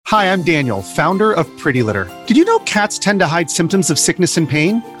Hi, I'm Daniel, founder of Pretty Litter. Did you know cats tend to hide symptoms of sickness and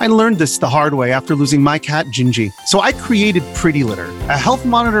pain? I learned this the hard way after losing my cat, Gingy. So I created Pretty Litter, a health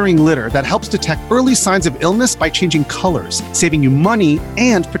monitoring litter that helps detect early signs of illness by changing colors, saving you money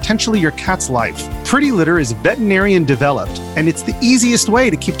and potentially your cat's life. Pretty Litter is veterinarian developed, and it's the easiest way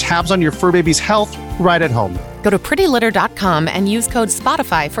to keep tabs on your fur baby's health right at home. Go to prettylitter.com and use code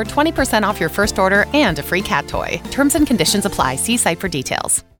SPOTIFY for 20% off your first order and a free cat toy. Terms and conditions apply. See site for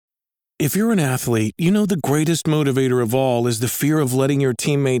details. If you're an athlete, you know the greatest motivator of all is the fear of letting your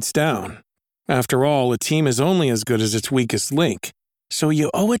teammates down. After all, a team is only as good as its weakest link. So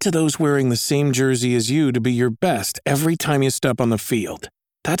you owe it to those wearing the same jersey as you to be your best every time you step on the field.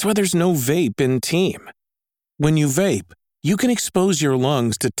 That's why there's no vape in team. When you vape, you can expose your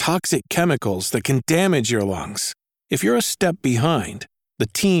lungs to toxic chemicals that can damage your lungs. If you're a step behind, the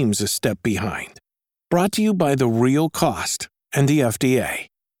team's a step behind. Brought to you by The Real Cost and the FDA.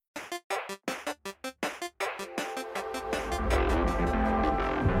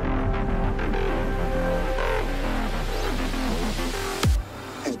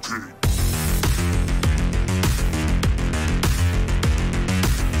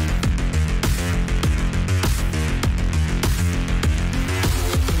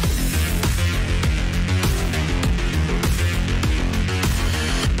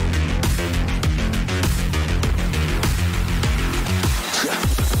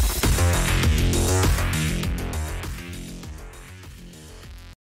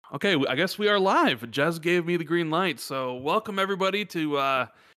 Okay, I guess we are live. Jez gave me the green light, so welcome everybody to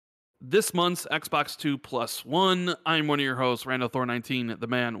this month's XB2+1. I'm one of your hosts, Randall Thor19, the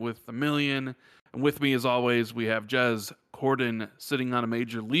man with the million. And with me, as always, we have Jez Corden sitting on a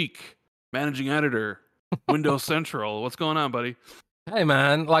major leak, managing editor, Windows Central. What's going on, buddy? Hey,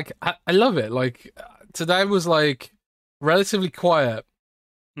 man. I love it. Today was, relatively quiet.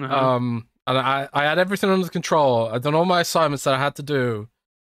 And I had everything under control. I'd done all my assignments that I had to do.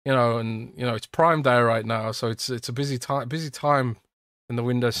 It's Prime Day right now, so it's a busy time in the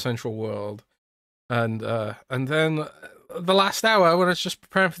Windows Central world. And then the last hour, when I was just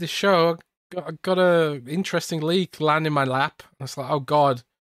preparing for this show, I got a interesting leak land in my lap. I was like, oh god,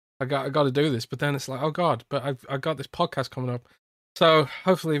 I got to do this. But then it's like, oh god, but I got this podcast coming up, so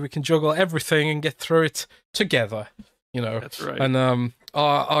hopefully we can juggle everything and get through it together. That's right. And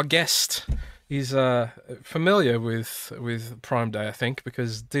our guest. He's familiar with Prime Day, I think,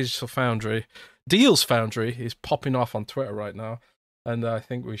 because Deals Foundry is popping off on Twitter right now, and I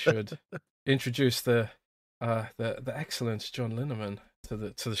think we should introduce the excellent John Linneman to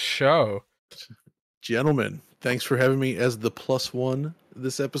the show. Gentlemen, thanks for having me as the +1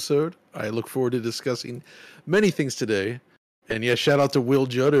 this episode. I look forward to discussing many things today, and yeah, shout out to Will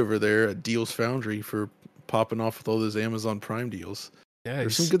Judd over there at Deals Foundry for popping off with all those Amazon Prime deals. Yeah,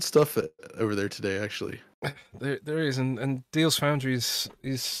 there's some good stuff over there today, actually. There is, and Deals Foundry is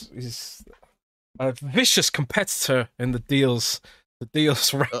a vicious competitor in the deals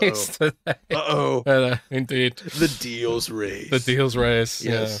race today. Indeed, the deals race. The deals race.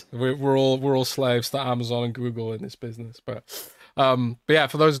 Yes, yeah. We're all slaves to Amazon and Google in this business. But yeah,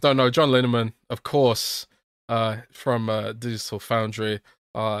 for those who don't know, John Linneman, of course, from Digital Foundry,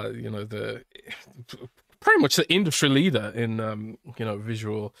 pretty much the industry leader in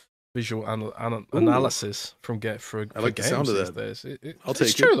visual analysis from I like the sound of that. Days. I'll take it.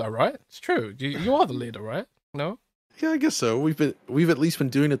 It's true though, right? It's true. You are the leader, right? No? Yeah, I guess so. We've at least been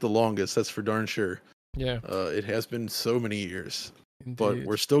doing it the longest. That's for darn sure. Yeah. It has been so many years. Indeed. But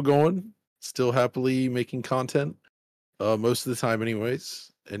we're still going, still happily making content, most of the time,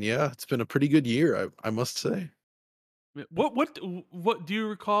 anyways. And yeah, it's been a pretty good year, I must say. What do you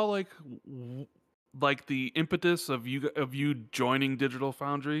recall like the impetus of you joining Digital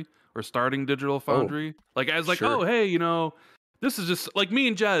Foundry or starting Digital Foundry? Sure. Oh, hey, this is just like me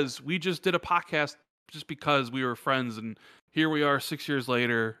and Jez. We just did a podcast just because we were friends, and here we are 6 years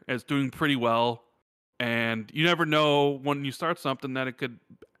later. And it's doing pretty well, and you never know when you start something that it could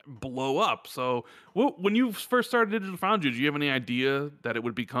blow up. So, when you first started Digital Foundry, did you have any idea that it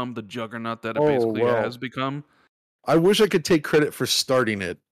would become the juggernaut that it basically has become? I wish I could take credit for starting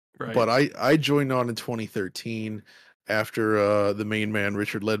it. Right. But I joined on in 2013 after the main man,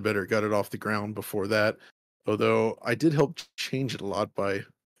 Richard Ledbetter, got it off the ground before that. Although I did help change it a lot by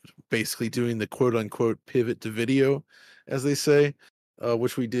basically doing the quote-unquote pivot to video, as they say,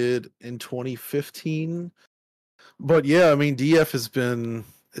 which we did in 2015. But yeah, I mean, DF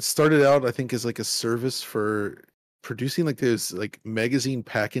it started out, I think, as like a service for producing like those like magazine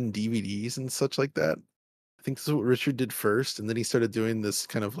pack-in DVDs and such like that. I think this is what Richard did first, and then he started doing this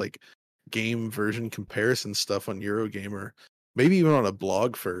kind of like game version comparison stuff on Eurogamer. maybe even on a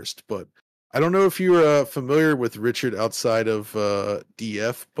blog first. But I don't know if you're familiar with Richard outside of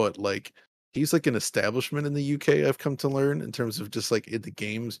DF, but like he's like an establishment in the UK. I've come to learn in terms of just like in the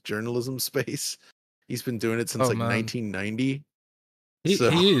games journalism space. He's been doing it since like 1990. He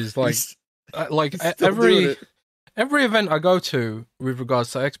is like doing every event I go to with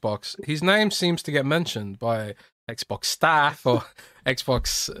regards to Xbox, his name seems to get mentioned by Xbox staff or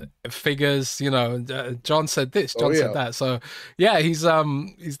Xbox figures. You know, John said this, John said that. So yeah, he's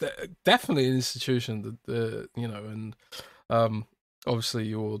definitely an institution that you know, and obviously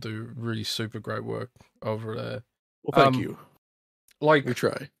you all do really super great work over there. Well, thank you. Like we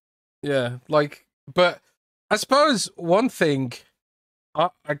try. Yeah, like, but I suppose one thing. I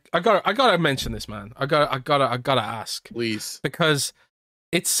gotta mention this, man. I gotta ask, please, because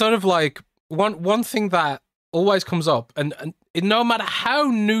it's sort of like one thing that always comes up, and no matter how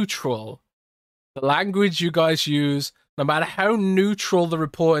neutral the language you guys use, no matter how neutral the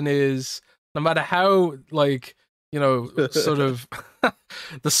reporting is, no matter how like you know sort of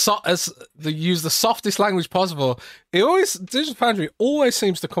use the softest language possible, Digital Foundry always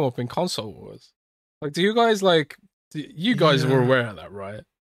seems to come up in console wars. Like, do you guys like? You guys were aware of that, right?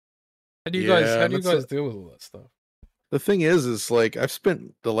 How do you guys deal with all that stuff? The thing is like I've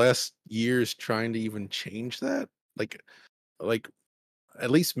spent the last years trying to even change that. Like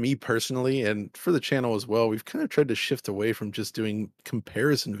at least me personally, and for the channel as well, we've kind of tried to shift away from just doing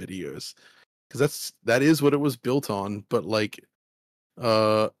comparison videos, because that is what it was built on. But like,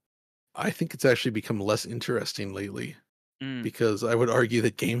 I think it's actually become less interesting lately, because I would argue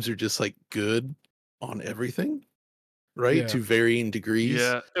that games are just like good on everything. Right, to varying degrees.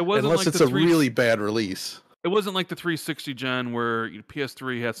 Yeah, it wasn't unless like it's a really bad release. It wasn't like the 360 gen where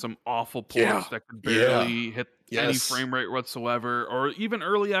PS3 had some awful ports that could barely hit any frame rate whatsoever, or even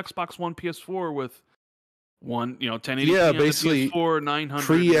early Xbox One, PS4 with 1080p. Yeah, basically PS4 900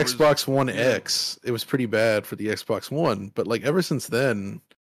 pre Xbox One X. It was pretty bad for the Xbox One, but like ever since then,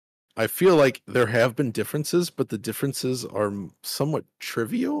 I feel like there have been differences, but the differences are somewhat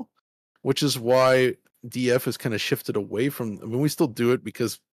trivial, which is why DF has kind of shifted away from. I mean, we still do it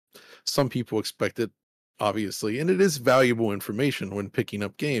because some people expect it, obviously, and it is valuable information when picking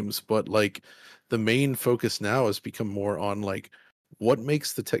up games. But like, the main focus now has become more on like what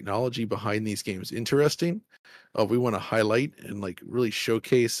makes the technology behind these games interesting. We want to highlight and like really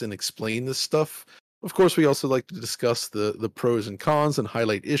showcase and explain this stuff. Of course, we also like to discuss the pros and cons and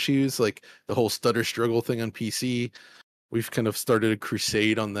highlight issues, like the whole stutter struggle thing on PC. We've kind of started a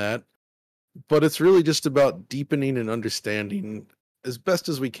crusade on that. But it's really just about deepening and understanding as best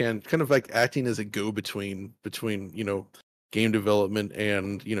as we can, kind of like acting as a go-between between, game development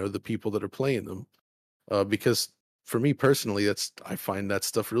and, the people that are playing them. Because for me personally, I find that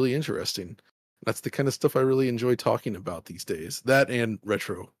stuff really interesting. That's the kind of stuff I really enjoy talking about these days. That and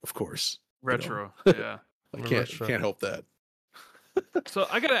retro, of course. Retro, yeah. I can't help that.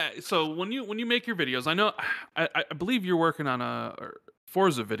 So when you make your videos, I know I believe you're working on a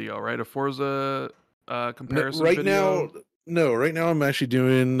Forza video, right? A Forza comparison video? Right now I'm actually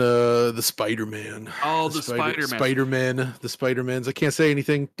doing the Spider-Man. Oh, the Spider-Man. The Spider-Mans. I can't say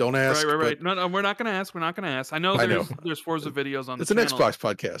anything. Don't ask. Right. No, we're not going to ask. I know there's Forza videos on the channel. It's an Xbox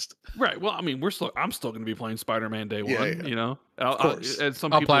podcast. Right. Well, I mean, I'm still going to be playing Spider-Man day one, yeah. Of course. And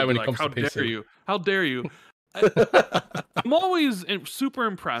some I'll people play it when like, it comes how to dare PC. you? How dare you? I'm always super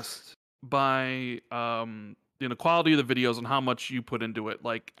impressed by the quality of the videos and how much you put into it.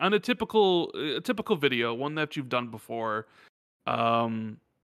 Like on a typical video, one that you've done before, how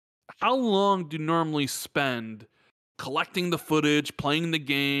long do you normally spend collecting the footage, playing the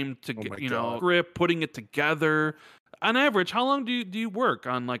game to get script, putting it together? On average, how long do you work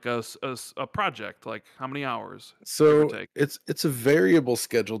on like a project? Like how many hours? So it's a variable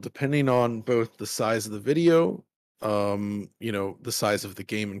schedule depending on both the size of the video, the size of the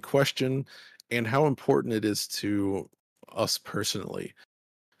game in question, and how important it is to us personally.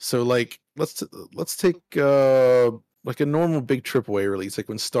 So like let's take like a normal big AAA release, like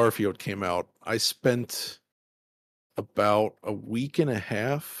when Starfield came out. I spent about a week and a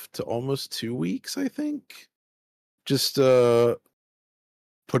half to almost 2 weeks, I think, just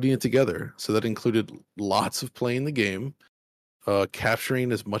putting it together. So that included lots of playing the game,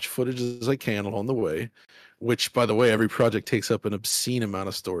 capturing as much footage as I can along the way, which, by the way, every project takes up an obscene amount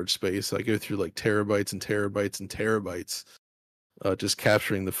of storage space. I go through like terabytes and terabytes and terabytes just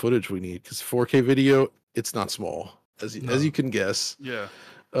capturing the footage we need, because 4K video, it's not small, as you can guess. Yeah.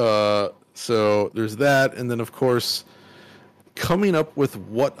 So there's that, and then of course coming up with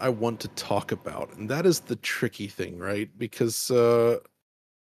what I want to talk about, and that is the tricky thing, right? Because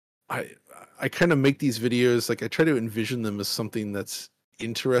I kind of make these videos, like I try to envision them as something that's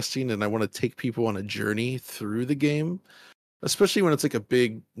interesting, and I want to take people on a journey through the game, especially when it's like a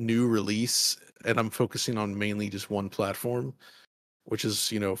big new release and I'm focusing on mainly just one platform, which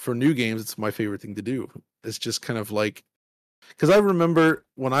is, for new games, it's my favorite thing to do. It's just kind of like, because I remember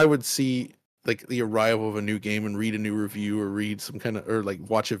when I would see like the arrival of a new game and read a new review or read some kind of, or like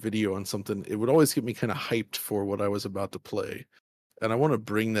watch a video on something, it would always get me kind of hyped for what I was about to play. And I want to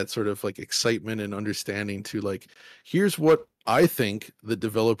bring that sort of like excitement and understanding to like, here's what I think the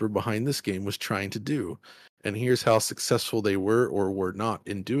developer behind this game was trying to do. And here's how successful they were or were not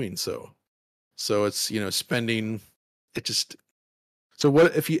in doing so. So it's, so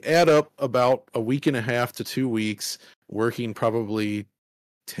what if you add up about a week and a half to 2 weeks, working probably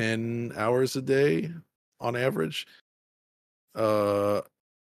 10 hours a day on average? Yeah,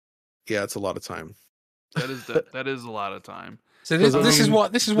 it's a lot of time. That is a lot of time. So this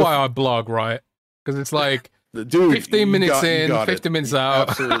is why I blog, right? Because it's like dude, 15 minutes in, 15 minutes out.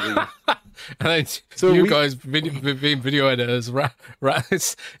 Absolutely. And then so you guys being video editors, right?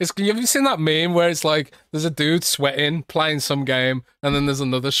 It's have you seen that meme where it's like there's a dude sweating playing some game, and then there's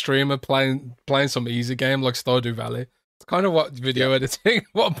another streamer playing some easy game like Stardew Valley. It's kind of what video editing,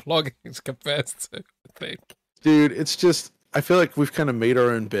 what blogging compares to, I think. Dude, it's just, I feel like we've kind of made our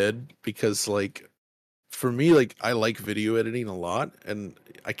own bed, because like for me, like I like video editing a lot, and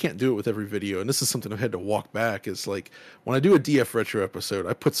I can't do it with every video. And this is something I've had to walk back, is like when I do a DF retro episode,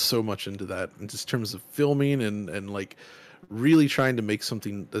 I put so much into that in just terms of filming and like really trying to make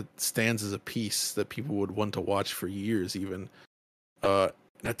something that stands as a piece that people would want to watch for years even.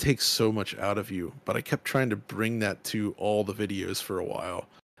 That takes so much out of you, but I kept trying to bring that to all the videos for a while,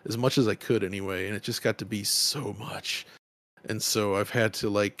 as much as I could anyway. And it just got to be so much. And so I've had to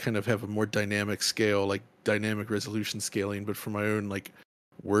like kind of have a more dynamic scale, like dynamic resolution scaling, but for my own like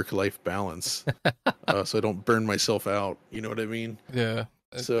work-life balance, so I don't burn myself out. You know what I mean? Yeah.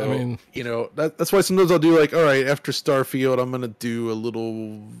 So, I mean, that's why sometimes I'll do like, all right, after Starfield, I'm going to do a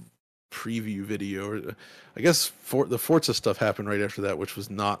little preview video. I guess the Forza stuff happened right after that, which was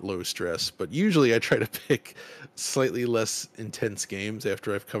not low stress, but usually I try to pick slightly less intense games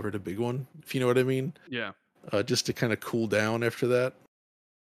after I've covered a big one, if you know what I mean. Yeah. Just to kind of cool down after that.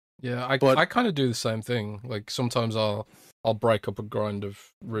 Yeah, I kind of do the same thing. Like sometimes I'll break up a grind of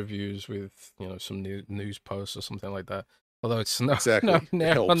reviews with some news posts or something like that. Although it's not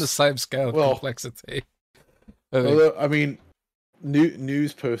on the same scale of complexity. Although, I mean,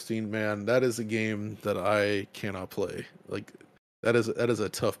 news posting, man, that is a game that I cannot play. Like that is a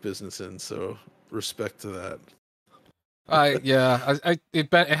tough business, and so respect to that.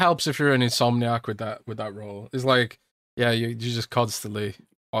 It helps if you're an insomniac with that role. It's like, you just constantly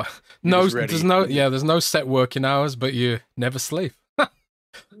there's no set working hours, but you never sleep.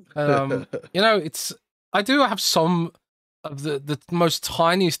 I do have some of the most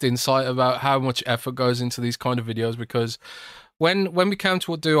tiniest insight about how much effort goes into these kind of videos, because when we came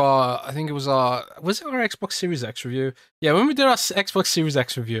to do our Xbox Series X review? Yeah, when we did our Xbox Series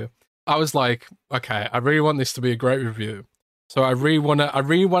X review, I was like, okay, I really want this to be a great review. So I really want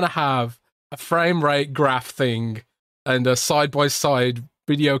to have a frame rate graph thing and a side-by-side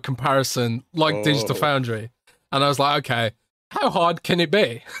video comparison like Digital Foundry. And I was like, okay, how hard can it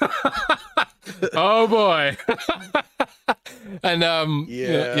be? Oh boy. And I don't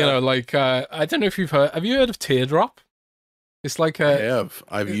know if have you heard of Teardrop? It's like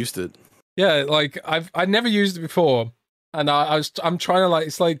I've used it. Yeah, like I never used it before. And I'm trying to like,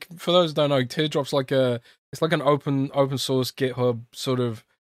 it's like, for those who don't know, Teardrop's like it's like an open source GitHub sort of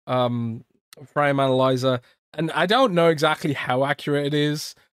frame analyzer. And I don't know exactly how accurate it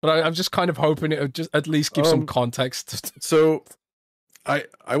is, but I'm just kind of hoping it would just at least give some context. So I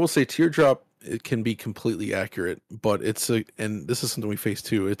will say Teardrop, it can be completely accurate, but and this is something we face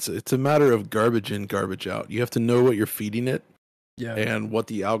too. It's a matter of garbage in, garbage out. You have to know what you're feeding it. Yeah. And what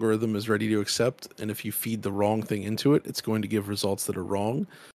the algorithm is ready to accept. And if you feed the wrong thing into it, it's going to give results that are wrong.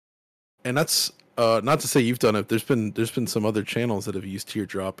 And that's not to say you've done it. There's been some other channels that have used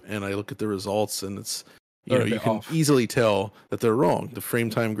Teardrop, and I look at the results, and it's you can easily tell that they're wrong. The frame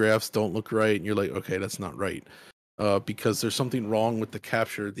time graphs don't look right, and you're like, okay, that's not right, because there's something wrong with the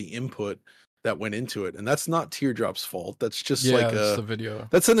capture, the input that went into it, and that's not Teardrop's fault. That's just the video.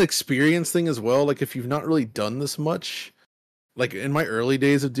 That's an experience thing as well. Like if you've not really done this much. Like in my early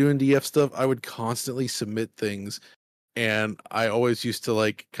days of doing DF stuff, I would constantly submit things, and I always used to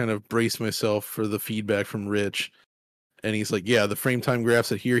like kind of brace myself for the feedback from Rich. And he's like, yeah, the frame time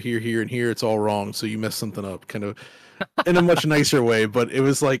graphs at here, and here, it's all wrong. So you messed something up, kind of in a much nicer way. But it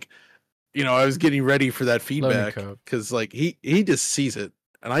was like, I was getting ready for that feedback because like he just sees it.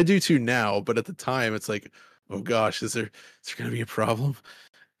 and I do too now. But at the time, it's like, oh gosh, is there going to be a problem?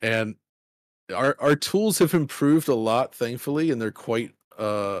 And our tools have improved a lot, thankfully, and they're quite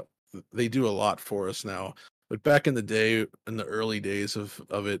they do a lot for us now. But back in the day, in the early days of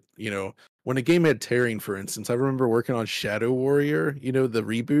it, when a game had tearing, for instance, I remember working on Shadow Warrior, the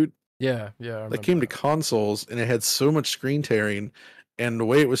reboot. Yeah, That came to consoles, and it had so much screen tearing, and the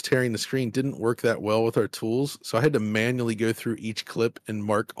way it was tearing the screen didn't work that well with our tools. So I had to manually go through each clip and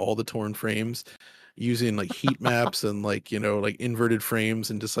mark all the torn frames using like heat maps and like inverted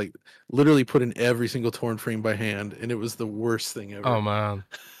frames, and just like literally put in every single torn frame by hand, and it was the worst thing ever. Oh man,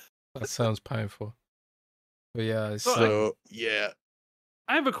 that sounds painful. But yeah, yeah.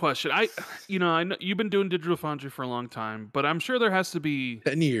 I have a question. I know you've been doing Digital Foundry for a long time, but I'm sure there has to be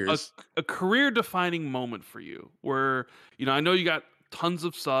 10 years. A career-defining moment for you where, I know you got tons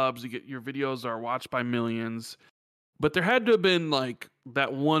of subs, your videos are watched by millions, but there had to have been like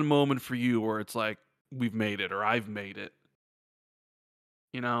that one moment for you where it's like, we've made it, or I've made it.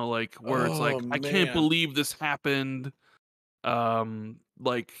 Like where it's like, I can't believe this happened.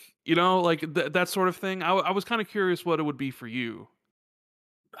 Like, that sort of thing. I was kind of curious what it would be for you.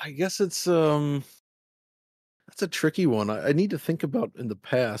 I guess it's that's a tricky one. I need to think about in the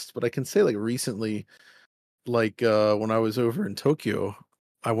past, but I can say like recently, like when I was over in Tokyo,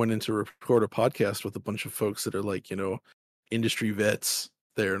 I went in to record a podcast with a bunch of folks that are like, industry vets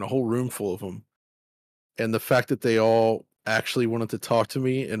there, and a whole room full of them. And the fact that they all actually wanted to talk to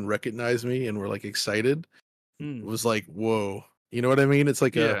me and recognize me and were like excited was like, whoa. You know what I mean? It's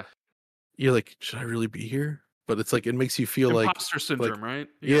like you're like, should I really be here? But it's like, it makes you feel imposter syndrome, right?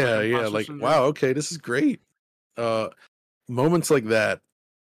 Yeah, like wow, okay, this is great. Moments like that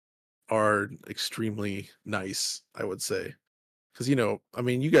are extremely nice, I would say, because I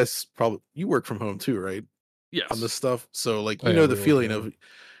mean, you guys you work from home too, right? Yes. On this stuff, so like the feeling of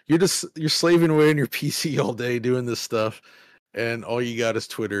you're slaving away on your PC all day doing this stuff, and all you got is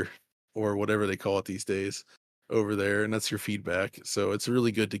Twitter or whatever they call it these days over there, and that's your feedback. So it's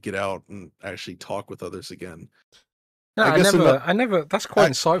really good to get out and actually talk with others again. No, I never. That's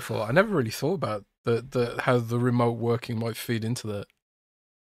quite insightful. I never really thought about how the remote working might feed into that.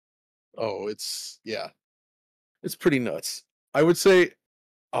 Oh, it's pretty nuts. I would say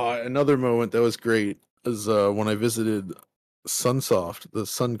another moment that was great is when I visited Sunsoft, the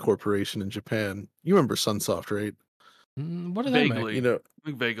Sun Corporation in Japan. You remember Sunsoft, right? What do they make?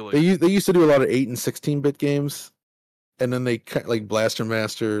 Vaguely. They used to do a lot of 8 and 16-bit games, and then they like Blaster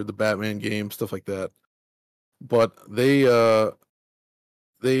Master, the Batman game, stuff like that. But they're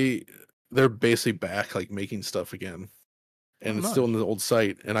basically back like making stuff again, and it's still in the old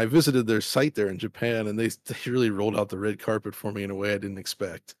site. And I visited their site there in Japan, and they really rolled out the red carpet for me in a way I didn't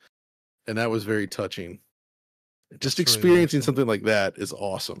expect, and that was very touching. Just experiencing something like that is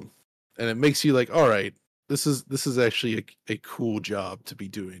awesome, and it makes you like, all right, this is actually a cool job to be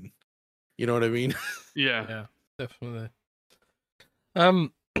doing. You know what I mean? Yeah, definitely.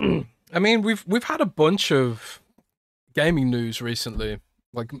 I mean, we've had a bunch of gaming news recently,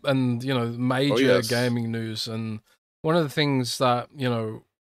 major gaming news, and one of the things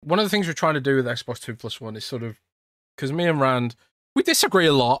we're trying to do with Xbox 2+1 is sort of, because me and Rand, we disagree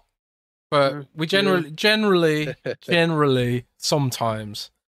a lot, but we generally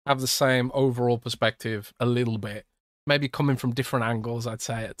sometimes have the same overall perspective a little bit, maybe coming from different angles, I'd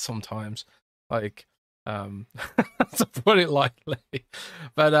say at sometimes, like to put it lightly.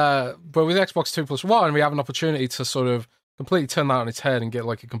 But with Xbox 2+1, we have an opportunity to sort of completely turn that on its head and get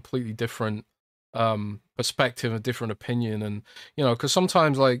like a completely different perspective, a different opinion. And because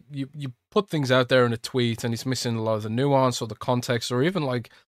sometimes like you put things out there in a tweet and it's missing a lot of the nuance or the context, or even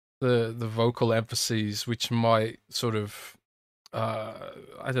like the vocal emphases, which might sort of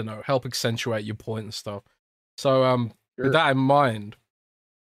I don't know, help accentuate your point and stuff. So with that in mind,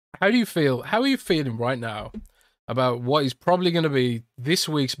 how are you feeling right now about what is probably going to be this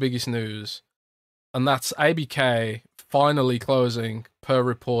week's biggest news, and that's ABK finally closing per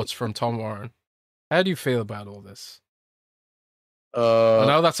reports from Tom Warren? How do you feel about all this? I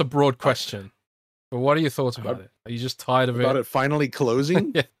know that's a broad question, but what are your thoughts about it? Are you just tired of it finally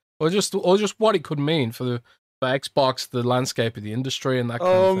closing? Yeah. Or just what it could mean for Xbox, the landscape of the industry, and that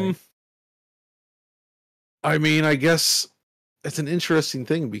kind of thing? I mean, I guess it's an interesting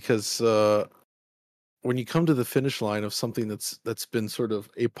thing because when you come to the finish line of something that's been sort of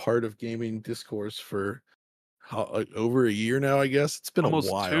a part of gaming discourse for over a year now, I guess it's been almost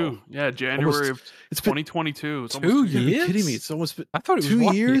a while. 2. Yeah, January of 2022. It's 2 years. Are you kidding me? It's almost been. I thought it was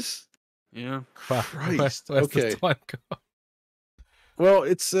 2 years. Yeah. Christ. Where's Okay. the time go? Well,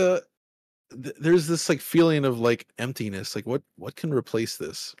 it's there's this like feeling of like emptiness. Like what can replace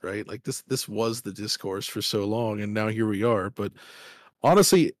this, right? Like this was the discourse for so long, and now here we are. But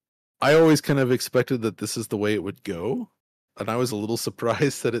honestly, I always kind of expected that this is the way it would go, and I was a little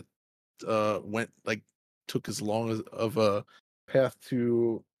surprised that it went like took as long as of a path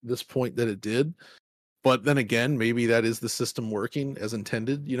to this point that it did. But then again, maybe that is the system working as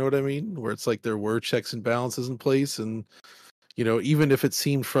intended. You know what I mean? Where it's like there were checks and balances in place, and even if it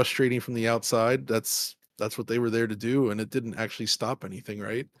seemed frustrating from the outside, that's what they were there to do, and it didn't actually stop anything,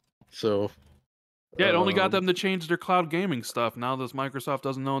 right? So yeah, it only got them to change their cloud gaming stuff. Now this Microsoft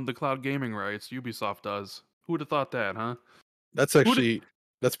doesn't own the cloud gaming rights. Ubisoft does. Who would have thought that, huh? That's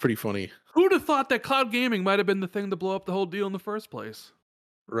pretty funny. Who'd have thought that cloud gaming might have been the thing to blow up the whole deal in the first place?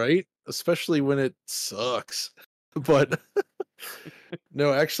 Right? Especially when it sucks. But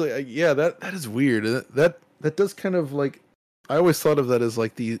no, actually, yeah, that is weird. That does kind of like, I always thought of that as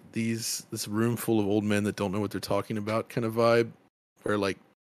like this room full of old men that don't know what they're talking about kind of vibe, where like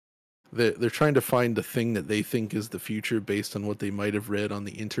they're trying to find the thing that they think is the future based on what they might have read on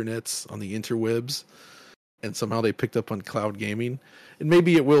the internets, on the interwebs, and somehow they picked up on cloud gaming. And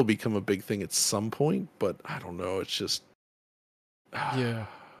maybe it will become a big thing at some point, but I don't know. It's just Yeah.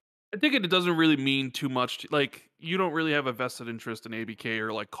 I think it doesn't really mean too much. Like, you don't really have a vested interest in ABK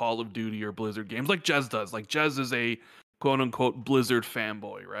or like Call of Duty or Blizzard games like Jez does. Like Jez is a quote unquote Blizzard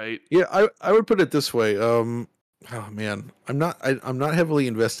fanboy, right? Yeah, I would put it this way. Oh man, I'm not heavily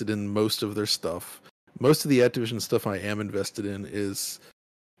invested in most of their stuff. Most of the Activision stuff I am invested in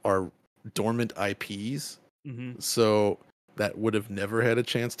are dormant IPs. Mm-hmm. So that would have never had a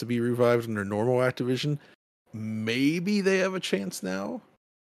chance to be revived under normal Activision. Maybe they have a chance now.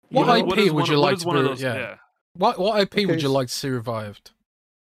 What IP would you like to be? Yeah. What IP would you like to see revived?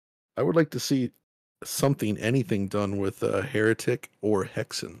 I would like to see anything done with Heretic or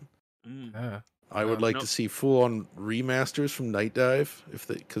Hexen. Yeah. I would like to see full-on remasters from Night Dive,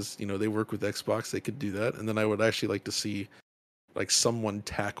 because they work with Xbox, they could do that. And then I would actually like to see like someone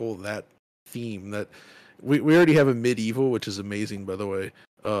tackle that theme. That we already have a Medieval, which is amazing, by the way.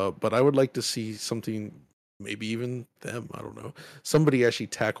 But I would like to see something. Maybe even them, I don't know. Somebody actually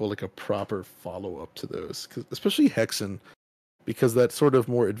tackle like a proper follow-up to those, especially Hexen, because that sort of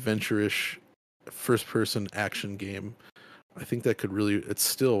more adventure-ish first-person action game, I think that could really, it's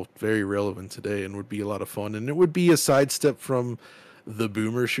still very relevant today and would be a lot of fun. And it would be a sidestep from the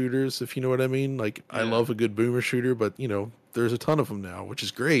boomer shooters, if you know what I mean. Like, I love a good boomer shooter, but, there's a ton of them now, which is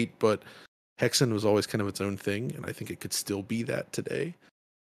great, but Hexen was always kind of its own thing, and I think it could still be that today.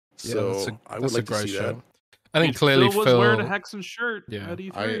 So I would like to see that. I think clearly Phil was wearing a Hexen shirt. Yeah, at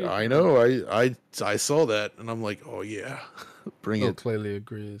E3. I know. I saw that, and I'm like, oh yeah, bring it. Clearly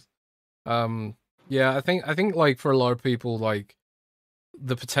agrees. Yeah, I think like for a lot of people, like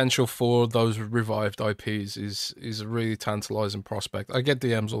the potential for those revived IPs is a really tantalizing prospect. I get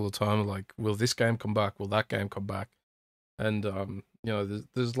DMs all the time like, will this game come back? Will that game come back? And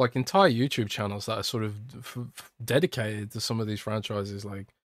there's like entire YouTube channels that are sort of dedicated to some of these franchises, like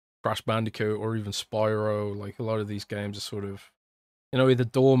Crash Bandicoot or even Spyro. Like a lot of these games are sort of, either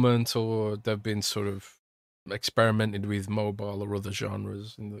dormant or they've been sort of experimented with mobile or other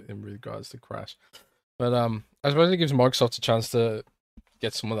genres in regards to Crash. But I suppose it gives Microsoft a chance to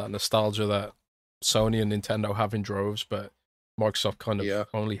get some of that nostalgia that Sony and Nintendo have in droves, but Microsoft kind of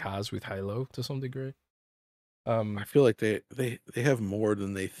only has with Halo to some degree. I feel like they have more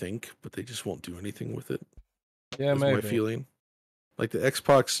than they think, but they just won't do anything with it. Yeah, maybe. My feeling. Like the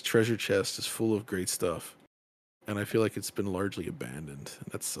Xbox treasure chest is full of great stuff, and I feel like it's been largely abandoned.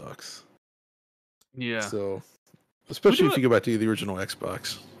 And that sucks. Yeah. So, especially if you go back to the original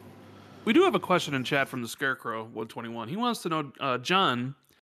Xbox. We do have a question in chat from the Scarecrow 121. He wants to know, John,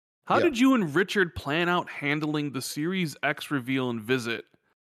 how did you and Richard plan out handling the Series X reveal and visit?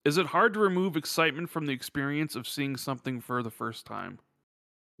 Is it hard to remove excitement from the experience of seeing something for the first time?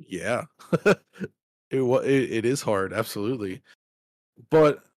 Yeah, it is hard, absolutely.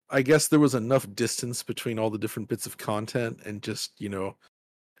 But I guess there was enough distance between all the different bits of content, and just,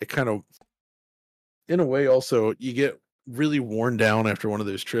 it kind of, in a way, also, you get really worn down after one of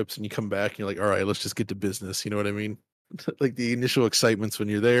those trips, and you come back and you're like, all right, let's just get to business. You know what I mean? Like the initial excitement's when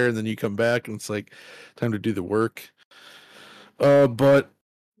you're there, and then you come back and it's like time to do the work. But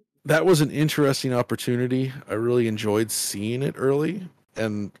that was an interesting opportunity. I really enjoyed seeing it early,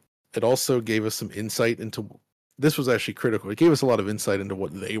 and it also gave us some insight into, this was actually critical. It gave us a lot of insight into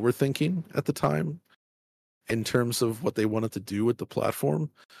what they were thinking at the time in terms of what they wanted to do with the platform.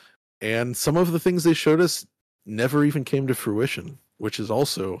 And some of the things they showed us never even came to fruition, which is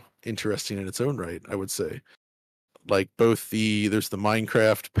also interesting in its own right, I would say. like both there's the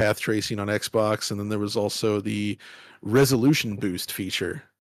Minecraft path tracing on Xbox, and then there was also the resolution boost feature,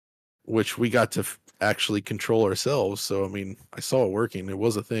 which we got to actually control ourselves. So I mean, I saw it working. It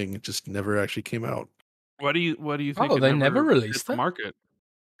was a thing. It just never actually came out. What do you think? Oh, it they never hit released the it? market?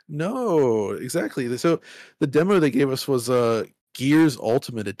 No, exactly. So the demo they gave us was Gears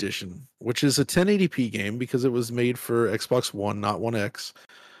Ultimate Edition, which is a 1080p game because it was made for Xbox One, not One X.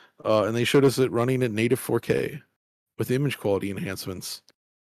 And they showed us it running at native 4K with image quality enhancements,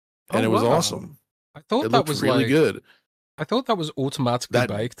 and Oh, it was wow. awesome. I thought It that looked was really like good. I thought that was automatically That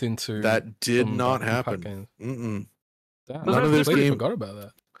baked into that did some, not like, compact happen. games. Mm-mm. Damn, Was None I of this completely game. forgot about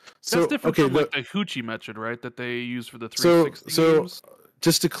that. So That's different okay, from like the Hoochie method, right? That they use for the so 360 so games.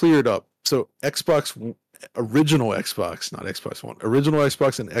 just to clear it up, so original Xbox, not Xbox One, original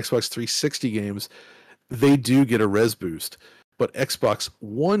Xbox and Xbox 360 games, they do get a res boost, but Xbox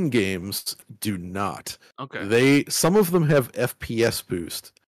One games do not. Okay. Some of them have FPS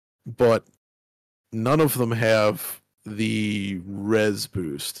boost, but none of them have the res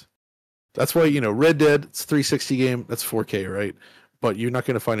boost. That's why, Red Dead, it's a 360 game, that's 4K, right? But you're not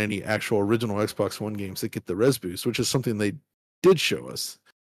going to find any actual original Xbox One games that get the res boost, which is something they did show us.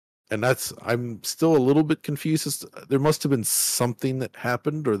 And I'm still a little bit confused. There must have been something that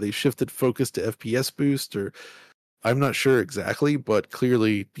happened, or they shifted focus to FPS boost, or I'm not sure exactly, but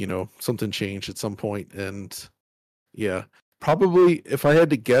clearly, something changed at some point. And yeah, probably if I had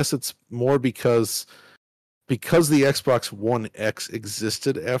to guess, it's more because the Xbox One X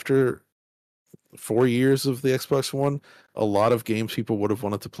existed after 4 years of the Xbox One. A lot of games people would have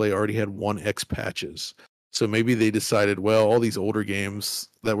wanted to play already had One X patches. So maybe they decided, well, all these older games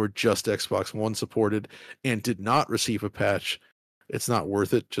that were just Xbox One supported and did not receive a patch, it's not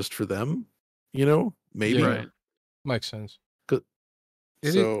worth it just for them, maybe. Yeah, Right. makes sense. So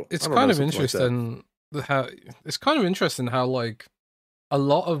It's I don't know, kind of something like that. interesting how like a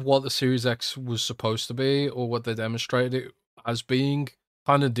lot of what the Series X was supposed to be, or what they demonstrated it as being,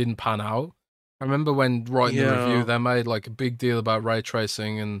 kind of didn't pan out. I remember when writing the review, Yeah. they made like a big deal about ray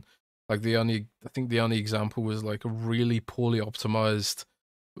tracing, and like I think the only example was like a really poorly optimized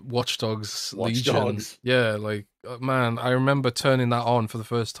Watch Dogs Legion. Dogs. Yeah, like man, I remember turning that on for the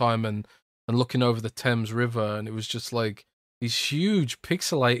first time and looking over the Thames River, and it was just like these huge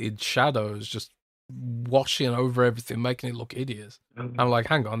pixelated shadows just washing over everything, making it look hideous. I'm like,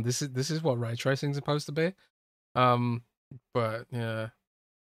 hang on, this is what ray tracing is supposed to be. But yeah,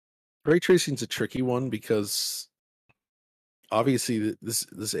 Ray tracing's a tricky one because obviously this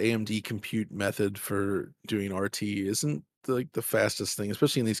AMD compute method for doing RT isn't like the fastest thing,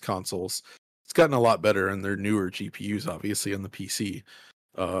 especially in these consoles. It's gotten a lot better in their newer GPUs, obviously on the PC.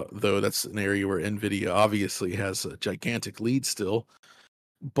 Though that's an area where Nvidia obviously has a gigantic lead still.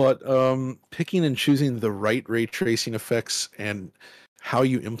 But picking and choosing the right ray tracing effects and how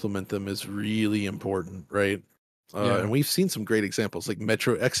you implement them is really important, right? Yeah. And we've seen some great examples, like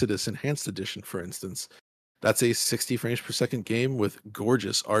Metro Exodus Enhanced Edition, for instance. That's a 60 frames per second game with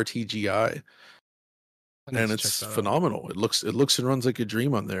gorgeous RTGI, I need and to it's check that out. phenomenal. It looks and runs like a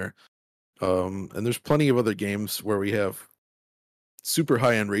dream on there. And there's plenty of other games where we have super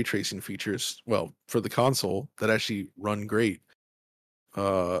high-end ray tracing features, well, for the console, that actually run great.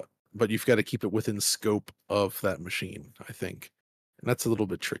 But you've got to keep it within scope of that machine, I think. And that's a little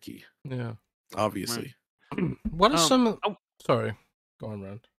bit tricky, Yeah. obviously. What are some? Oh, Sorry, go on,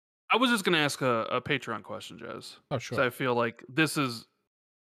 Rand. I was just gonna ask a Patreon question, Jez. Oh, So sure. I feel like this is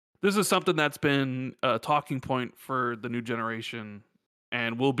something that's been a talking point for the new generation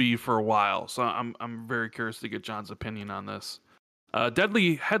and will be for a while. So I'm very curious to get John's opinion on this.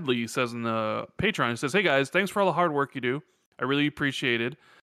 Deadly Headley says in the Patreon, he says, "Hey guys, thanks for all the hard work you do. I really appreciate it.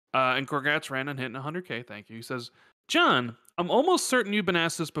 And congrats, Rand, on hitting 100K. Thank you." He says, "John, I'm almost certain you've been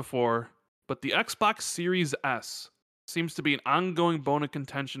asked this before, but the Xbox Series S seems to be an ongoing bone of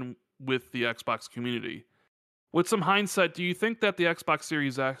contention with the Xbox community. With some hindsight, do you think that the Xbox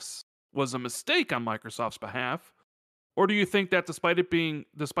Series X was a mistake on Microsoft's behalf? Or do you think that despite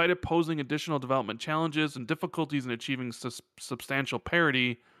it posing additional development challenges and difficulties in achieving substantial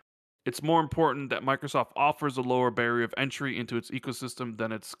parity, it's more important that Microsoft offers a lower barrier of entry into its ecosystem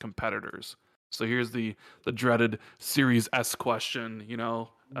than its competitors?" So here's the dreaded Series S question,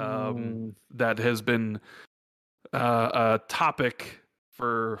 that has been a topic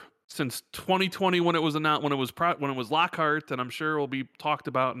for since 2020 when it was announced, when it was Lockhart, and I'm sure will be talked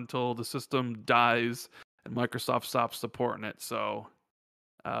about until the system dies and Microsoft stops supporting it. So,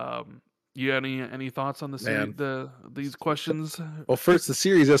 you any thoughts on these questions? Well, first, the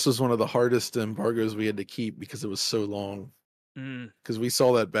Series S was one of the hardest embargoes we had to keep because it was so long. Because we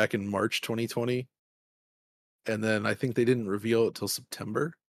saw that back in March 2020. and then I think they didn't reveal it till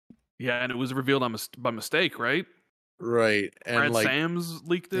September. Yeah, and it was revealed by mistake, right? Right, and Brad like Sams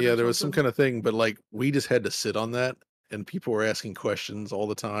leaked it. yeah, or there was some something? kind of thing, but like we just had to sit on that, and people were asking questions all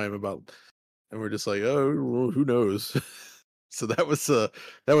the time about, and we're just like, oh, well, who knows? So that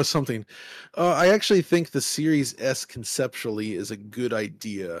was something. I actually think the Series S conceptually is a good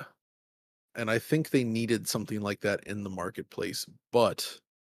idea, and I think they needed something like that in the marketplace. But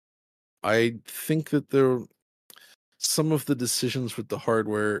I think that some of the decisions with the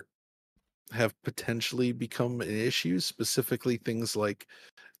hardware have potentially become an issue, specifically things like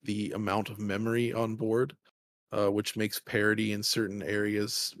the amount of memory on board, which makes parity in certain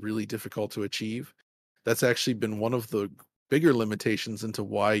areas really difficult to achieve. That's actually been one of the bigger limitations into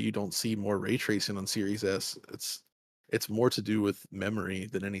why you don't see more ray tracing on Series S. It's more to do with memory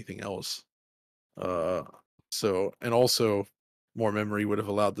than anything else. Uh, and also more memory would have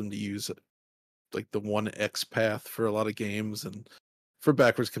allowed them to use like the 1x path for a lot of games, and for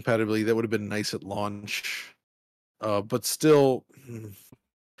backwards compatibility that would have been nice at launch. But still,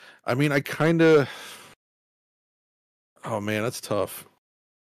 I mean, oh man, that's tough.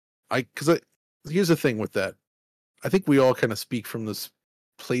 Here's the thing with that. I think we all kind of speak from this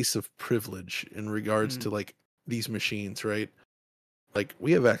place of privilege in regards to like these machines, right? Like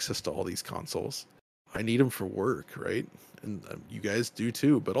we have access to all these consoles. I need them for work, right? And you guys do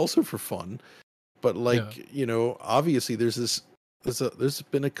too, but also for fun. But like, obviously there's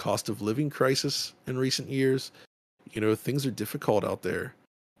been a cost of living crisis in recent years. Things are difficult out there.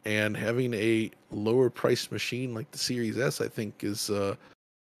 And having a lower priced machine like the Series S, I think, is an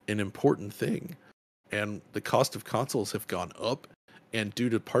important thing. And the cost of consoles have gone up, and due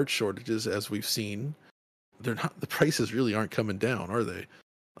to part shortages, as we've seen, the prices really aren't coming down, are they?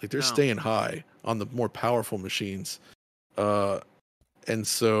 Like they're staying high on the more powerful machines. And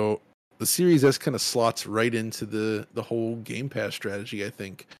so the Series S kind of slots right into the whole Game Pass strategy, I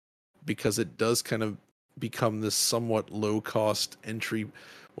think, because it does kind of become this somewhat low cost entry.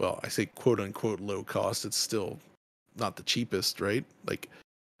 Well, I say quote unquote low cost. It's still not the cheapest, right? Like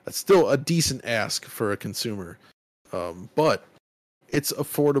that's still a decent ask for a consumer. But it's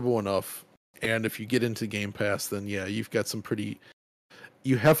affordable enough. And if you get into Game Pass, then yeah, you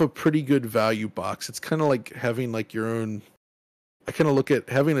have a pretty good value box. It's kind of like having like your own. I kind of look at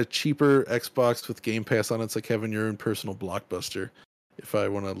having a cheaper Xbox with Game Pass on it's like having your own personal Blockbuster. If I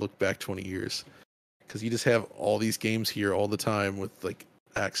want to look back 20 years, because you just have all these games here all the time with like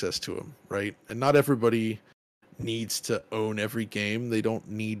access to them, right? And not everybody needs to own every game. They don't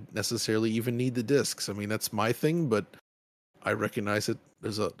necessarily even need the discs. I mean, that's my thing, but I recognize that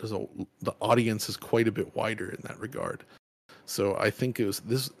the audience is quite a bit wider in that regard. So I think it was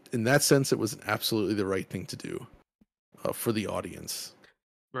this in that sense, it was absolutely the right thing to do for the audience.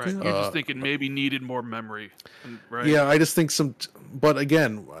 Right. You're just thinking maybe needed more memory, right? Yeah, I just think but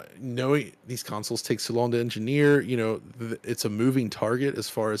again, knowing these consoles take so long to engineer, it's a moving target as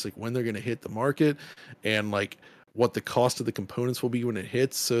far as like when they're going to hit the market and like what the cost of the components will be when it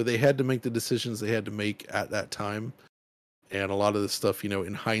hits. So they had to make the decisions they had to make at that time. And a lot of the stuff,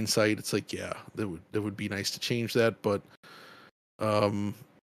 in hindsight, it's like, yeah, that would be nice to change that. But, again,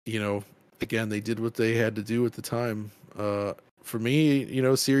 they did what they had to do at the time. For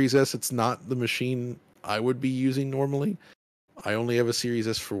me, Series S, it's not the machine I would be using normally. I only have a Series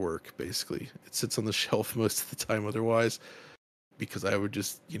S for work, basically. It sits on the shelf most of the time otherwise, because I would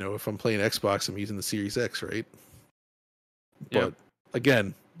just, if I'm playing Xbox, I'm using the Series X, right? But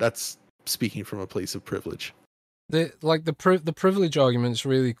again, that's speaking from a place of privilege. The privilege argument is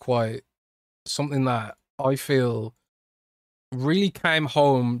really quite something that I feel really came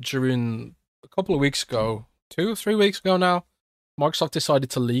home during a couple of weeks ago, 2 or 3 weeks ago now. Microsoft decided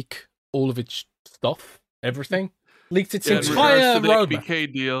to leak all of its stuff, everything. Leaked its entire roadmap.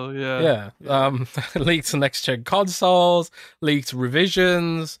 ABK deal, leaked the next gen consoles, leaked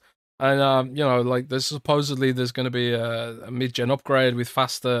revisions, and there's going to be a mid-gen upgrade with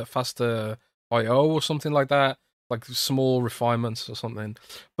faster I/O or something like that, like small refinements or something.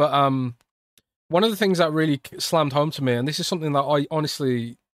 But one of the things that really slammed home to me, and this is something that I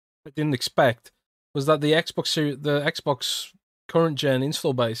honestly didn't expect, was that the Xbox current gen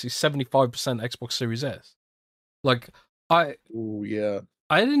install base is 75% Xbox Series S. Like I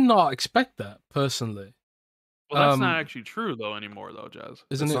did not expect that personally. Well, that's not actually true though anymore, though, Jazz.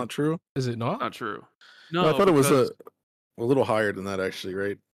 Isn't it not true? Is it not? Not true. No, I thought it was a little higher than that, actually,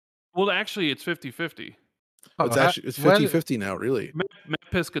 right? Well, actually, it's 50-50. It's 50-50 now, really. Matt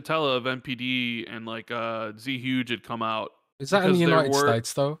Piscatella of NPD and like Z Huge had come out. Is that in the United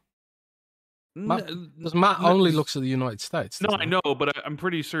States though? Because Matt only looks at the United States. No, doesn't I he? know, but I'm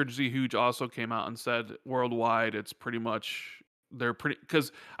pretty sure Z Huge also came out and said worldwide it's pretty much they're pretty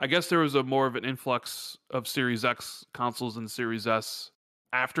because I guess there was a more of an influx of Series X consoles and Series S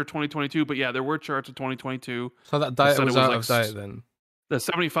after 2022. But yeah, there were charts of 2022 So that that data said it was was out like of date then. the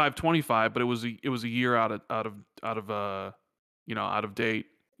 75-25, but it was a year out of out of date.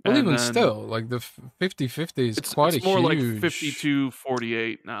 Well, And even then still, like the 50-50 is it's quite a more like huge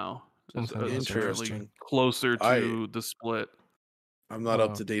 52-48 now. Is something like that. apparently Interesting. closer I to the split. I'm not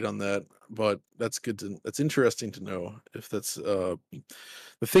up Wow. to date on that, but that's interesting to know if that's the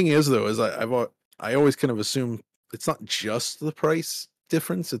thing is though is I always kind of assume it's not just the price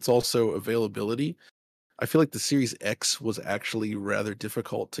difference, it's also availability. I feel like the Series X was actually rather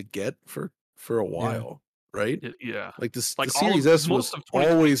difficult to get for a while, right? Yeah. Like this the Like all Series of S most was of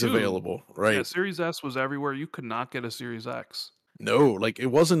always 2022. available, Yeah, right? Series S was everywhere. You could not get a Series X. No, like it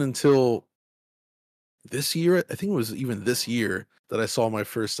wasn't until this year, I think it was even this year that I saw my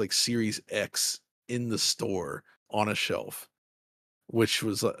first like Series X in the store on a shelf, which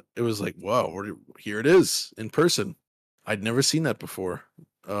was it was like, wow, here it is in person. I'd never seen that before.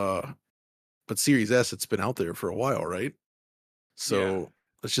 But Series S, it's been out there for a while, right? Yeah. So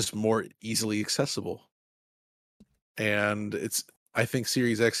it's just more easily accessible. And I think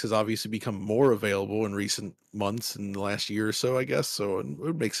Series X has obviously become more available in recent months in the last year or so, I guess. So it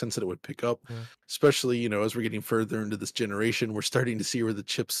would make sense that it would pick up, Yeah. especially, as we're getting further into this generation, we're starting to see where the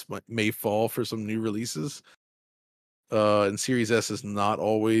chips may fall for some new releases. And Series S is not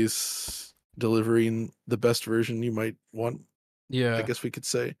always delivering the best version you might want, I Yeah. guess we could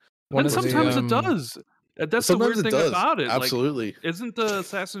say. One And of the sometimes it does. That's the Sometimes weird it thing does. about it. Absolutely. Like, isn't the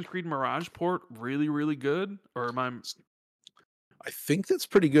Assassin's Creed Mirage port really, really good? Or am I? I think that's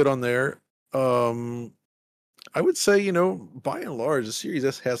pretty good on there. I would say, by and large, the Series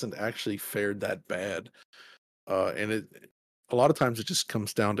S hasn't actually fared that bad. And a lot of times it just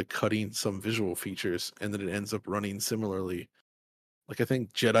comes down to cutting some visual features and then it ends up running similarly. Like I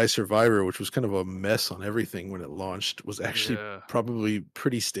think Jedi Survivor, which was kind of a mess on everything when it launched, was actually Yeah. probably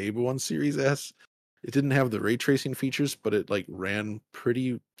pretty stable on Series S. It didn't have the ray tracing features, but it like ran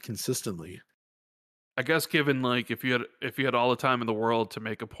pretty consistently. I guess given like if you had all the time in the world to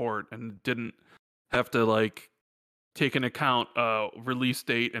make a port and didn't have to like take into account release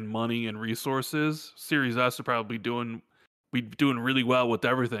date and money and resources, Series S would probably be doing really well with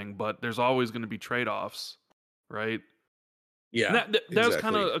everything, but there's always going to be trade-offs, right? And Yeah, that was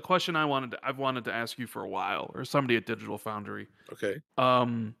kind exactly. of a question I've wanted to ask you for a while, or somebody at Digital Foundry. Okay.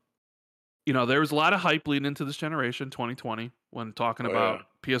 There was a lot of hype leading into this generation, 2020, when talking Oh about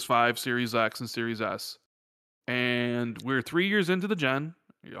yeah. PS5, Series X, and Series S. And we're 3 years into the gen,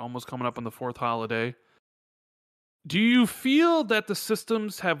 you're almost coming up on the fourth holiday. Do you feel that the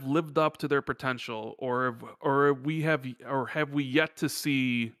systems have lived up to their potential, or have we yet to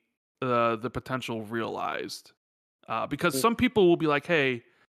see the potential realized? Because some people will be like, "Hey,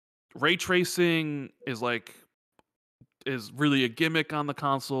 ray tracing is really a gimmick on the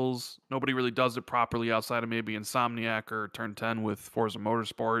consoles. Nobody really does it properly outside of maybe Insomniac or Turn 10 with Forza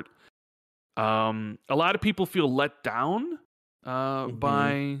Motorsport." A lot of people feel let down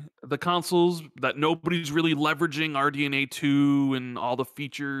by the consoles, that nobody's really leveraging RDNA 2 and all the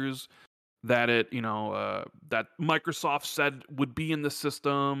features that that Microsoft said would be in the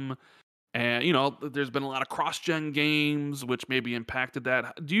system. And there's been a lot of cross-gen games which maybe impacted that.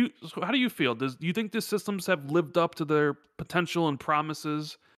 How do you feel? Do you think the systems have lived up to their potential and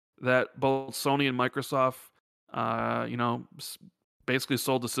promises that both Sony and Microsoft basically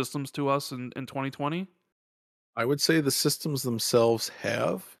sold the systems to us in 2020? I would say the systems themselves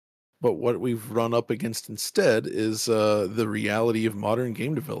have, but what we've run up against instead is the reality of modern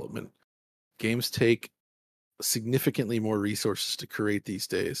game development. Games take significantly more resources to create these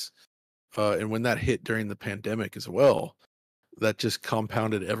days. And when that hit during the pandemic as well, that just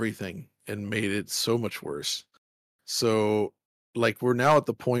compounded everything and made it so much worse. So, like, we're now at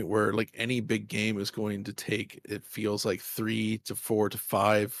the point where, like, any big game is going to take, it feels like 3 to 4 to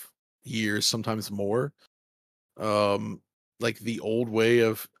 5 years, sometimes more. Um, like the old way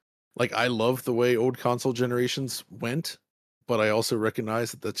of, like, I love the way old console generations went, but I also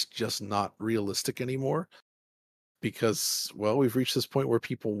recognize that that's just not realistic anymore because, well, we've reached this point where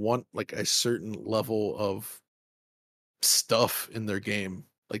people want like a certain level of stuff in their game.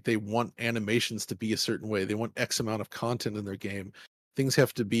 Like they want animations to be a certain way. They want X amount of content in their game. Things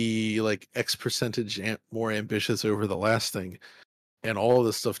have to be like X percentage more ambitious over the last thing. And all of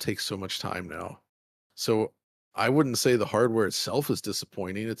this stuff takes so much time now. So I wouldn't say the hardware itself is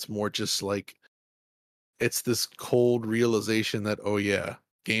disappointing. It's more just like it's this cold realization that, oh yeah,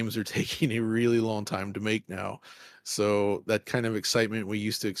 games are taking a really long time to make now. So that kind of excitement we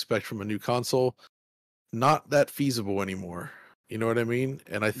used to expect from a new console, not that feasible anymore. You know what I mean?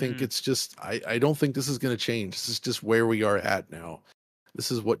 And I think it's just, I don't think this is going to change. This is just where we are at now. This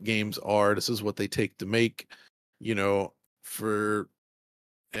is what games are. This is what they take to make, you know,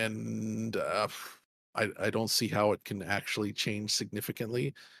 and I don't see how it can actually change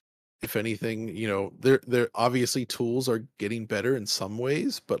significantly. If anything, you know, they're obviously tools are getting better in some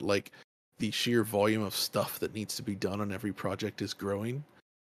ways, but like the sheer volume of stuff that needs to be done on every project is growing.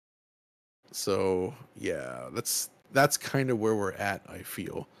 So yeah, that's kind of where we're at, I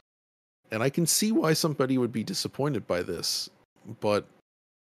feel. And I can see why somebody would be disappointed by this, but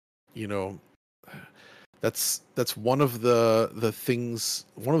you know, that's one of the things,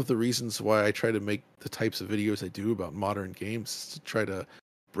 one of the reasons why I try to make the types of videos I do about modern games, is to try to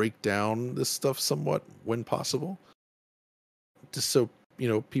break down this stuff somewhat when possible, just so, you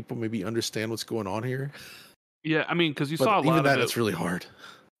know, people maybe understand what's going on here. Yeah, I mean, because you But saw a lot even of that, it. it's really hard.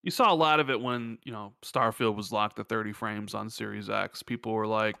 You saw a lot of it when, you know, Starfield was locked to 30 frames on Series X. People were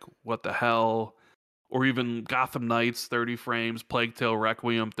like, what the hell? Or even Gotham Knights 30 frames, Plague Tale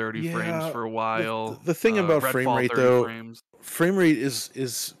Requiem 30 frames for a while. The thing about frame Redfall rate 30 though, frames. frame rate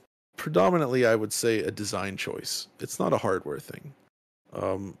is predominantly, I would say, a design choice. It's not a hardware thing.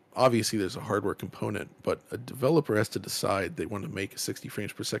 Obviously there's a hardware component, but a developer has to decide they want to make a 60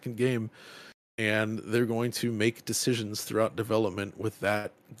 frames per second game, and they're going to make decisions throughout development with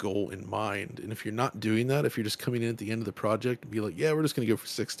that goal in mind. And if you're not doing that, if you're just coming in at the end of the project and be like, yeah, we're just going to go for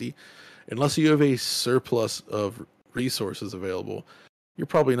 60, unless you have a surplus of resources available, you're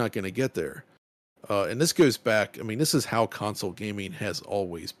probably not going to get there. And this goes back, I mean, this is how console gaming has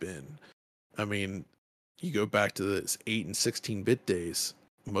always been. I mean, you go back to the 8 and 16-bit days,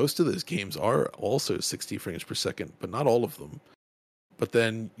 most of those games are also 60 frames per second, but not all of them. But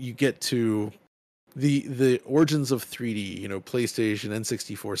then you get to the origins of 3D, you know, PlayStation,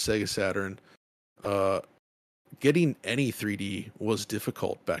 N64, Sega Saturn. Getting any 3D was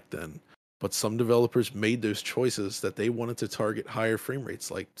difficult back then, but some developers made those choices that they wanted to target higher frame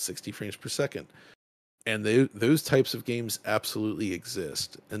rates, like 60 frames per second. And those types of games absolutely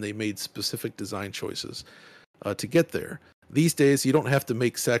exist, and they made specific design choices to get there. These days, you don't have to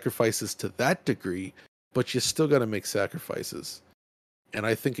make sacrifices to that degree, but you still got to make sacrifices. And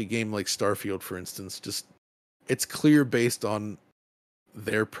I think a game like Starfield, for instance, just it's clear based on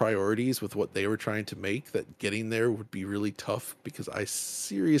their priorities with what they were trying to make that getting there would be really tough, because I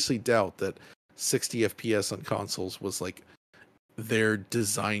seriously doubt that 60 FPS on consoles was like their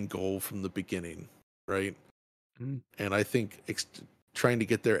design goal from the beginning, right? And I think trying to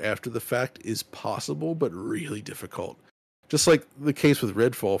get there after the fact is possible, but really difficult. Just like the case with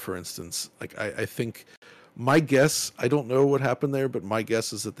Redfall, for instance. Like I think, my guess, I don't know what happened there, but my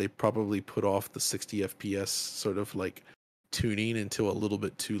guess is that they probably put off the 60 FPS sort of like tuning until a little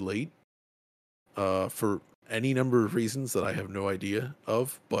bit too late, for any number of reasons that I have no idea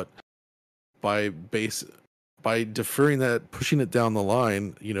of. But by deferring that, pushing it down the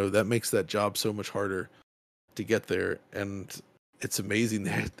line, you know, that makes that job so much harder to get there. And it's amazing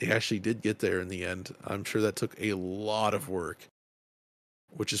that they actually did get there in the end. I'm sure that took a lot of work,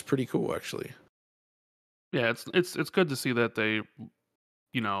 which is pretty cool, actually. Yeah, it's good to see that they,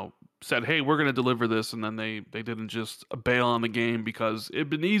 you know, said, hey, we're going to deliver this, and then they didn't just bail on the game because it'd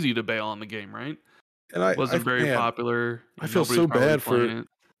been easy to bail on the game, right? And it wasn't very popular. I feel so bad for it.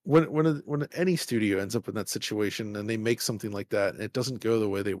 when any studio ends up in that situation and they make something like that and it doesn't go the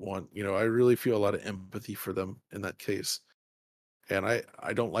way they want. You know, I really feel a lot of empathy for them in that case. And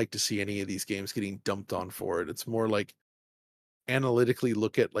I don't like to see any of these games getting dumped on for it. It's more like analytically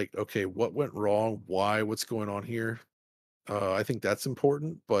look at like, okay, what went wrong? Why? What's going on here? I think that's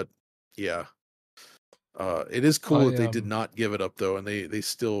important, but yeah. It is cool that they did not give it up though, and they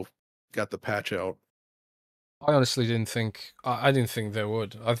still got the patch out. I honestly didn't think I didn't think they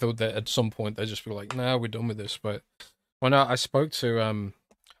would. I thought that at some point they'd just be like, "No, we're done with this." But when I spoke to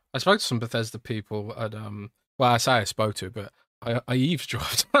some Bethesda people at well, I say I spoke to, but I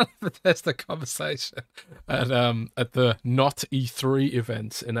eavesdropped on the Bethesda conversation at the Not E3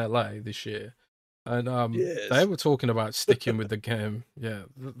 event in LA this year, and Yes. they were talking about sticking with the game. Yeah,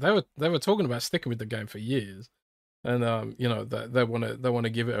 they were talking about sticking with the game for years, and you know they want to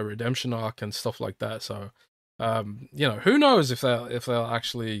give it a redemption arc and stuff like that. So. You know, who knows if they'll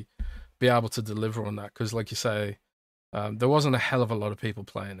actually be able to deliver on that? Because, like you say, there wasn't a hell of a lot of people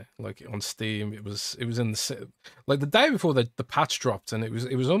playing it. Like on Steam, it was in the like the day before the patch dropped, and it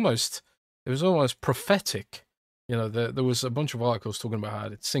was almost prophetic. You know, there was a bunch of articles talking about how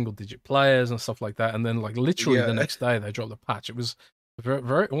it's single digit players and stuff like that, and then like literally the next day they dropped the patch. It was Very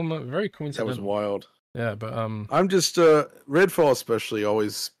That coincidental. was wild. Yeah, but I'm just Redfall especially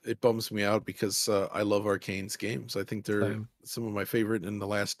always it bums me out because I love Arcane's games. I think they're Same. some of my favorite in the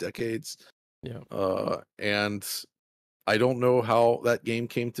last decades. Yeah. And I don't know how that game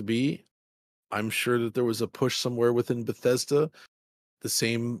came to be. I'm sure that there was a push somewhere within Bethesda, the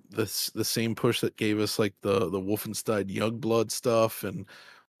same push that gave us like the Wolfenstein Youngblood stuff and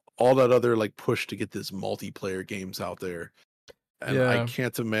all that other like push to get this multiplayer games out there. And I Yeah.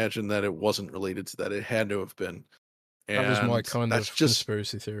 can't imagine that it wasn't related to that. It had to have been. That was my And kind that's of just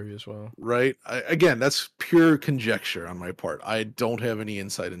conspiracy theory as well. right. Again, that's pure conjecture on my part. I don't have any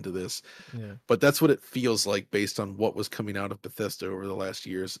insight into this, Yeah. but that's what it feels like based on what was coming out of Bethesda over the last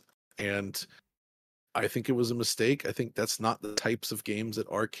years. And I think it was a mistake. I think that's not the types of games that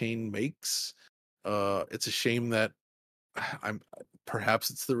Arcane makes. It's a shame that I'm perhaps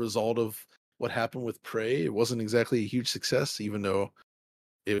it's the result of what happened with Prey. It wasn't exactly a huge success, even though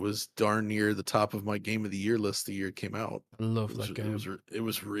it was darn near the top of my game of the year list the year it came out. I love that game. It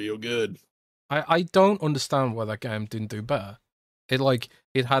was real good. I don't understand why that game didn't do better. It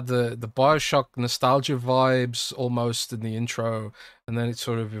had the BioShock nostalgia vibes almost in the intro, and then it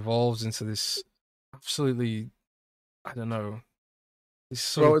sort of evolves into this absolutely, I don't know. This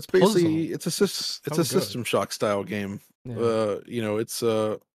sort Well, of it's basically puzzle. it's a So good. System Shock style game. Yeah. It's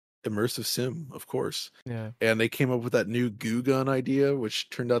a immersive sim, of course. Yeah. And they came up with that new goo gun idea, which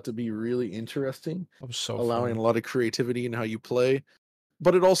turned out to be really interesting, That was so allowing fun. a lot of creativity in how you play.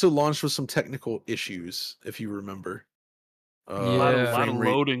 But it also launched with some technical issues, if you remember. A lot of Frame rate.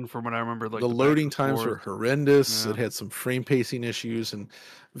 loading from what I remember. Like The back loading and times were forth. horrendous. Yeah. It had some frame pacing issues and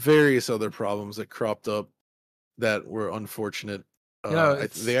various other problems that cropped up that were unfortunate.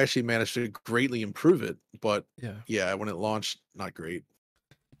 They actually managed to greatly improve it, but yeah, when it launched, not great.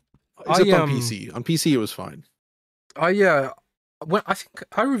 Except on PC. On PC, it was fine. When I think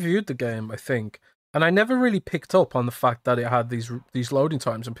I reviewed the game, and I never really picked up on the fact that it had these loading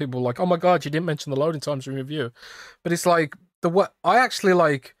times, and people were like, "Oh my god, you didn't mention the loading times in review," but it's like I actually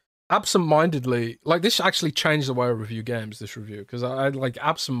like absent-mindedly this actually changed the way I review games. This review because I like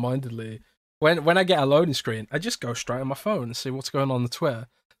absent-mindedly. When I get a loading screen, I just go straight on my phone and see what's going on Twitter.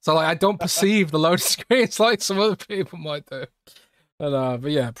 So I don't perceive the loading screens like some other people might do. But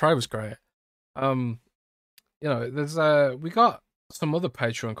yeah, Prey was great. There's we got some other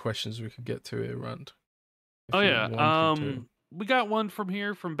Patreon questions we could get to here, Rand. Oh yeah, we got one from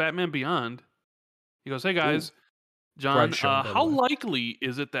here from Batman Beyond. He goes, "Hey guys, John, how likely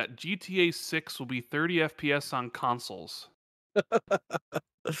is it that GTA 6 will be 30 FPS on consoles?"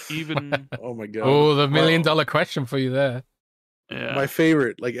 Even oh my god! Oh, the $1 million question for you there. Yeah. My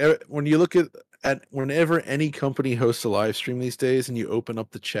favorite, like when you look at whenever any company hosts a live stream these days, and you open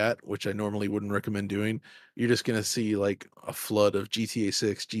up the chat, which I normally wouldn't recommend doing, you're just gonna see like a flood of GTA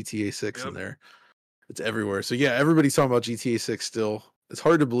 6 in there. It's everywhere. So yeah, everybody's talking about GTA 6 still. It's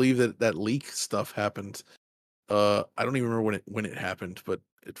hard to believe that leak stuff happened. I don't even remember when it happened, but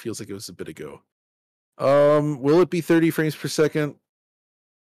it feels like it was a bit ago. Will it be 30 frames per second?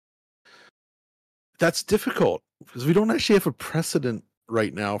 That's difficult because we don't actually have a precedent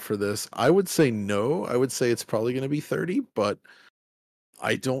right now for this. I would say no. I would say it's probably going to be 30, but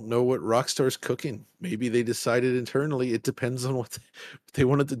I don't know what Rockstar's cooking. Maybe they decided internally. It depends on what they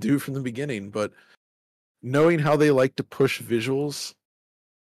wanted to do from the beginning, but knowing how they like to push visuals,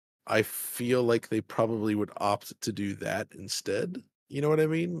 I feel like they probably would opt to do that instead. You know what I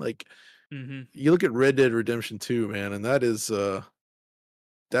mean? Like, you look at Red Dead Redemption 2, man, and that is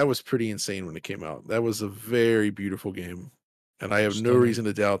that was pretty insane when it came out. That was a very beautiful game, and I have no reason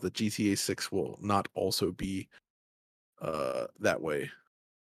to doubt that GTA 6 will not also be that way.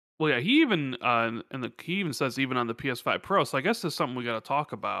 Well, yeah, he even he even says even on the PS5 Pro. So I guess there's something we got to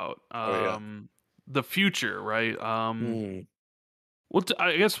talk about. The future, right? I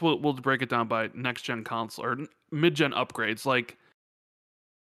guess we'll break it down by next gen console or mid gen upgrades. Like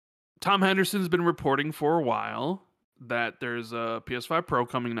Tom Henderson's been reporting for a while that there's a PS5 Pro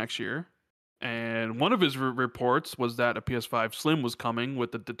coming next year, and one of his reports was that a PS5 Slim was coming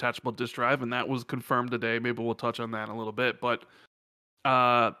with the detachable disk drive, and that was confirmed today. Maybe we'll touch on that in a little bit, but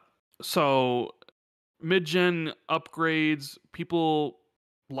so mid-gen upgrades,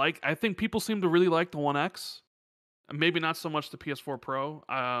 I think people seem to really like the One X. Maybe not so much the PS4 Pro.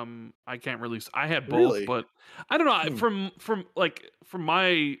 I can't really. I had both, but I don't know. From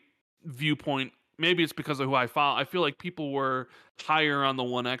my viewpoint, maybe it's because of who I follow. I feel like people were higher on the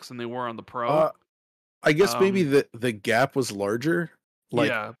One X than they were on the Pro. I guess maybe the gap was larger. Like,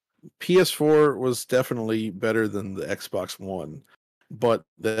 yeah. PS4 was definitely better than the Xbox One, but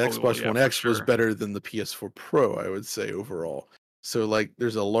the Xbox One X was better than the PS4 Pro, I would say, overall. So like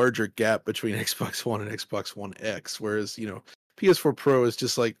there's a larger gap between Xbox One and Xbox One X, whereas, PS4 Pro is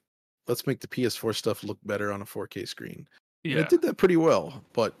just like, let's make the PS4 stuff look better on a 4K screen. And Yeah. it did that pretty well,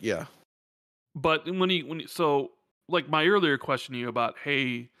 but yeah. But so like my earlier question to you about,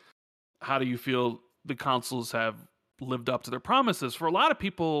 hey, how do you feel the consoles have lived up to their promises? For a lot of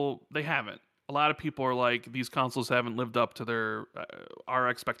people, they haven't. A lot of people are like, these consoles haven't lived up to their our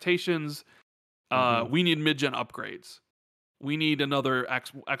expectations. We need mid-gen upgrades. We need another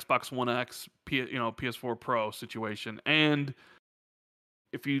Xbox One X, PS4 Pro situation. And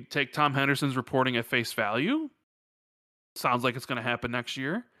if you take Tom Henderson's reporting at face value, sounds like it's going to happen next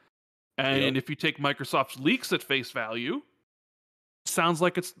year. And if you take Microsoft's leaks at face value, sounds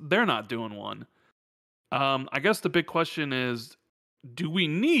like they're not doing one. I guess the big question is, do we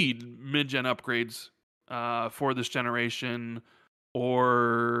need mid-gen upgrades for this generation,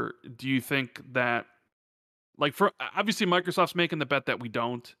 or do you think that, like, for obviously Microsoft's making the bet that we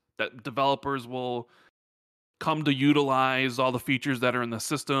don't, that developers will come to utilize all the features that are in the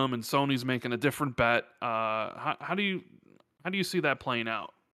system, and Sony's making a different bet. How do you see that playing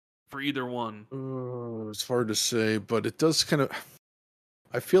out for either one? It's hard to say, but it does kind of.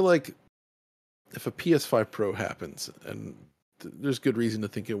 I feel like if a PS5 Pro happens, and there's good reason to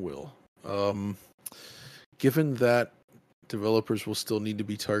think it will, given that developers will still need to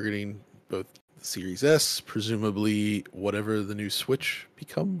be targeting both the Series S, presumably whatever the new Switch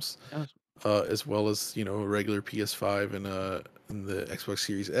becomes, as well as a regular PS5 and the Xbox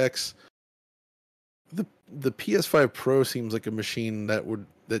Series X. The PS5 Pro seems like a machine that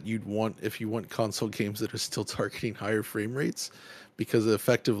you'd want if you want console games that are still targeting higher frame rates, because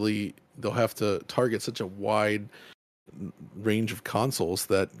effectively they'll have to target such a wide range of consoles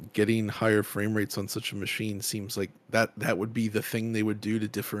that getting higher frame rates on such a machine seems like that would be the thing they would do to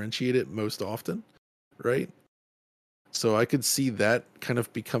differentiate it most often, right? So I could see that kind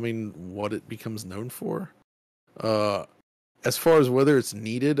of becoming what it becomes known for. As far as whether it's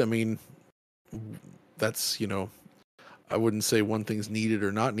needed, I mean, that's, I wouldn't say one thing's needed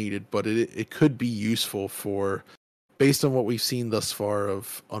or not needed, but it could be useful for, based on what we've seen thus far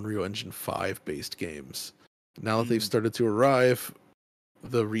of Unreal Engine 5 based games. Now that they've started to arrive,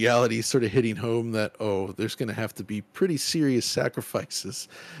 the reality is sort of hitting home that, there's going to have to be pretty serious sacrifices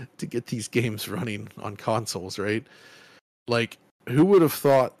to get these games running on consoles, right? Like, who would have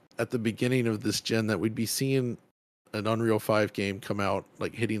thought at the beginning of this gen that we'd be seeing an Unreal 5 game come out,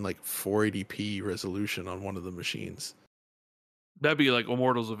 like hitting like 480p resolution on one of the machines? That'd be like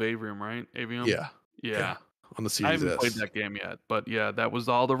Immortals of Avium, right? Avium? Yeah. On the Series S. I haven't played that game yet, but yeah, that was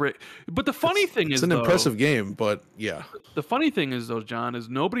all the But the funny thing is, it's an impressive game, but yeah. The funny thing is, though, John, is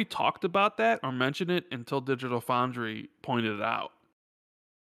nobody talked about that or mentioned it until Digital Foundry pointed it out.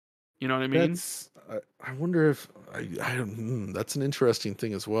 You know what I mean? I wonder if I don't. That's an interesting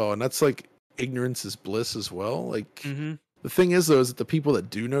thing as well, and that's like ignorance is bliss as well. Like the thing is, though, is that the people that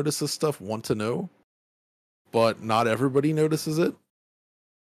do notice this stuff want to know, but not everybody notices it,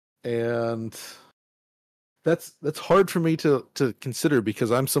 and that's hard for me to consider,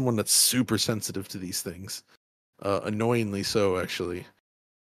 because I'm someone that's super sensitive to these things, annoyingly so, actually.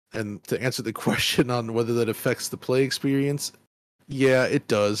 And to answer the question on whether that affects the play experience, yeah, it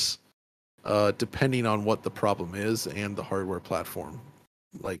does, depending on what the problem is and the hardware platform.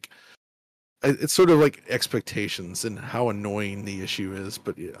 Like, it's sort of like expectations and how annoying the issue is,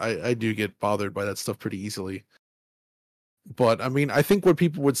 but I do get bothered by that stuff pretty easily. But I mean, I think what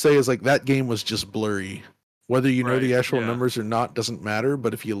people would say is like, that game was just blurry. Whether you know the actual numbers or not doesn't matter,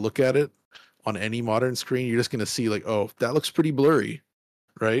 but if you look at it on any modern screen, you're just going to see like, that looks pretty blurry,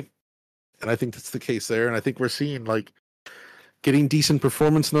 right? And I think that's the case there, and I think we're seeing like getting decent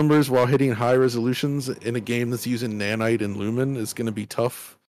performance numbers while hitting high resolutions in a game that's using Nanite and Lumen is going to be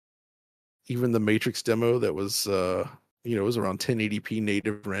tough. Even the Matrix demo that was, it was around 1080p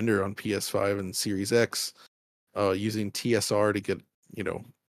native render on PS5 and Series X, using TSR to get,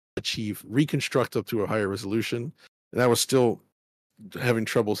 achieve reconstruct up to a higher resolution, and that was still having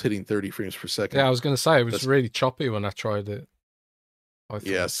troubles hitting 30 frames per second. Yeah, I was going to say it was really choppy when I tried it.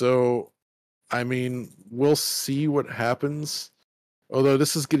 Yeah, so I mean, we'll see what happens. Although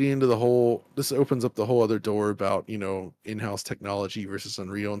this is getting into this opens up the whole other door about, in-house technology versus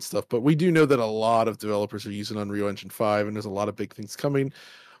Unreal and stuff. But we do know that a lot of developers are using Unreal Engine 5, and there's a lot of big things coming.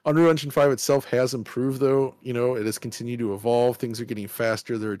 Unreal Engine 5 itself has improved, though. It has continued to evolve. Things are getting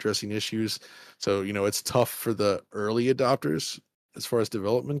faster. They're addressing issues. So, it's tough for the early adopters as far as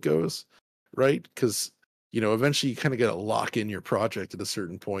development goes, right? Because, eventually you kind of got to lock in your project at a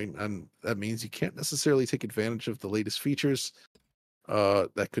certain point, and that means you can't necessarily take advantage of the latest features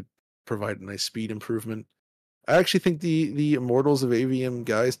that could provide a nice speed improvement. I actually think the Immortals of AVM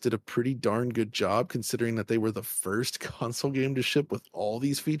guys did a pretty darn good job, considering that they were the first console game to ship with all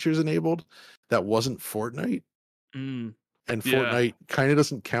these features enabled. That wasn't Fortnite, Mm, and yeah. Fortnite kind of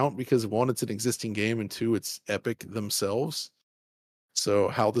doesn't count because one, it's an existing game, and two, it's Epic themselves. So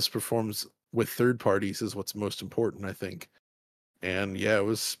how this performs with third parties is what's most important, I think. And yeah, it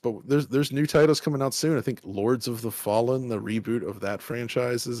was. But there's new titles coming out soon. I think Lords of the Fallen, the reboot of that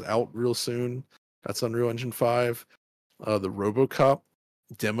franchise, is out real soon. That's Unreal Engine 5. The RoboCop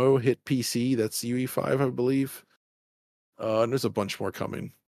demo hit PC. That's UE5, I believe. And there's a bunch more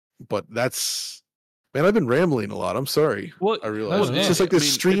coming. But that's, man, I've been rambling a lot. I'm sorry. Well, I realize no, it's no. just like I this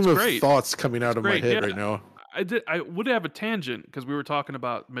mean, stream it's of great. thoughts coming out of my great, head yeah. right now. I would have a tangent because we were talking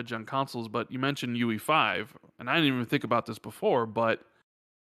about mid-gen consoles, but you mentioned UE5, and I didn't even think about this before, but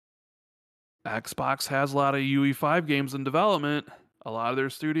Xbox has a lot of UE5 games in development. A lot of their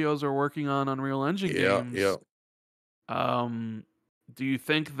studios are working on Unreal Engine Yeah, games. yeah. Do you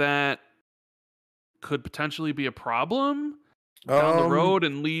think that could potentially be a problem down the road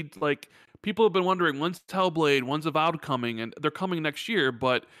and lead, like, people have been wondering, when's Hellblade, when's Avowed coming, and they're coming next year,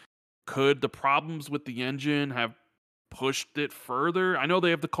 but could the problems with the engine have pushed it further? I know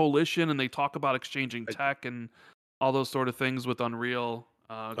they have the coalition and they talk about exchanging tech and all those sort of things with Unreal.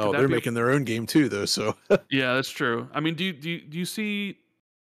 Could that they're be making their own game too, though. So yeah, that's true. I mean, do you see,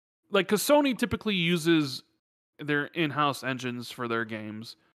 like, because Sony typically uses their in-house engines for their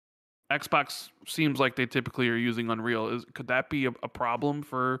games. Xbox seems like they typically are using Unreal. Could that be a problem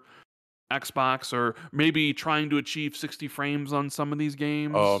for Xbox, or maybe trying to achieve 60 frames on some of these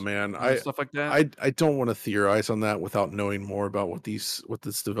games? oh man, Stuff like that. I don't want to theorize on that without knowing more about what these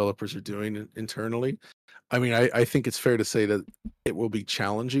developers are doing internally. I mean, I think it's fair to say that it will be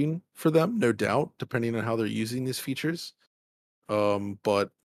challenging for them, no doubt, depending on how they're using these features.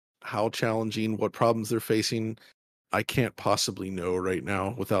 But how challenging, what problems they're facing, I can't possibly know right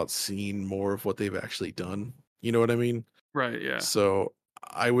now without seeing more of what they've actually done. You know what I mean? Right, yeah. So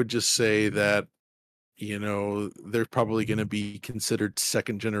I would just say that, they're probably going to be considered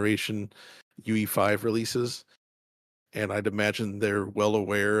second generation UE5 releases. And I'd imagine they're well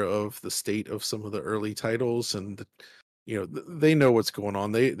aware of the state of some of the early titles, and they know what's going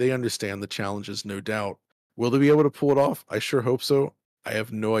on. They understand the challenges, no doubt. Will they be able to pull it off? I sure hope so. I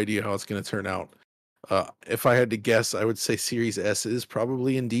have no idea how it's going to turn out. If I had to guess, I would say Series S is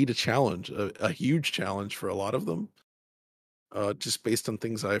probably indeed a challenge, a huge challenge for a lot of them. Just based on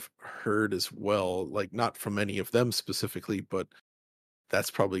things I've heard as well, like not from any of them specifically, but that's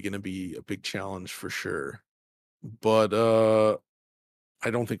probably going to be a big challenge for sure. But I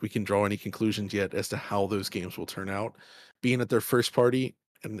don't think we can draw any conclusions yet as to how those games will turn out. Being at their first party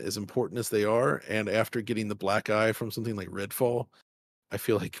and as important as they are, and after getting the black eye from something like Redfall, I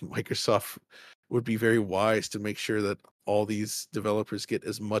feel like Microsoft would be very wise to make sure that all these developers get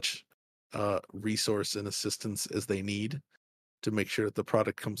as much resource and assistance as they need to make sure that the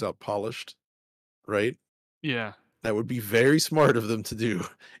product comes out polished, right? Yeah. That would be very smart of them to do,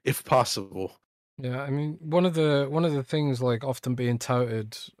 if possible. Yeah, I mean, one of the things like often being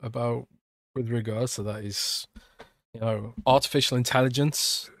touted about with regards to that is, artificial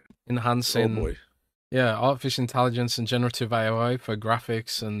intelligence enhancing. Oh boy. Yeah, artificial intelligence and generative AI for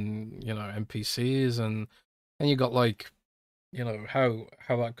graphics and NPCs, and you got like, how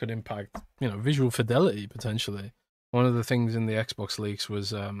that could impact visual fidelity potentially. One of the things in the Xbox leaks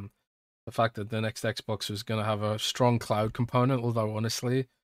was the fact that the next Xbox was going to have a strong cloud component. Although honestly,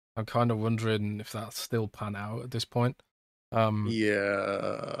 I'm kind of wondering if that's still pan out at this point.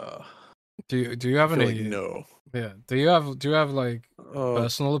 Yeah. Do you have any? Like no. Yeah. Do you have like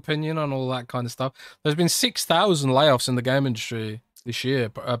personal opinion on all that kind of stuff? There's been 6,000 layoffs in the game industry this year,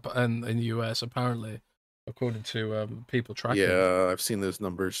 and in the US apparently, according to people tracking. Yeah, I've seen those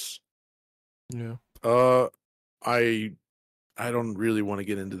numbers. Yeah. I don't really want to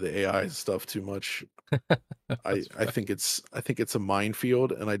get into the AI stuff too much. I think it's a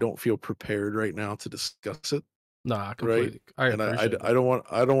minefield, and I don't feel prepared right now to discuss it. Nah, completely. Right? I don't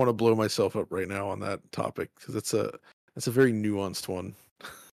want to blow myself up right now on that topic because it's a very nuanced one.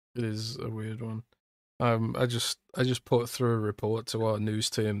 It is a weird one. I just put through a report to our news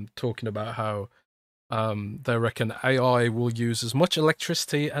team talking about how they reckon AI will use as much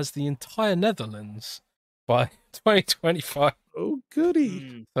electricity as the entire Netherlands by 2025. Oh,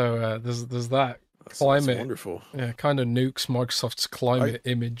 goody! So there's that That's climate. Wonderful. Yeah, kind of nukes Microsoft's climate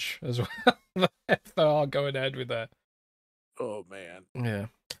image as well. If they are going ahead with that. Oh man. Yeah.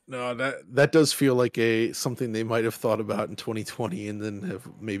 No, that does feel like something they might have thought about in 2020 and then have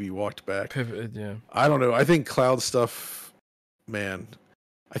maybe walked back. Pivoted, yeah. I don't know. I think cloud stuff, man.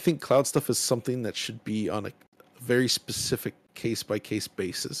 I think cloud stuff is something that should be on very specific case by case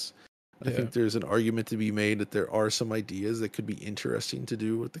basis. I think there's an argument to be made that there are some ideas that could be interesting to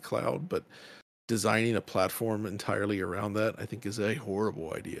do with the cloud, but designing a platform entirely around that, I think, is a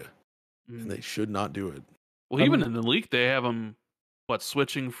horrible idea, and they should not do it. Well, even in the leak, they have them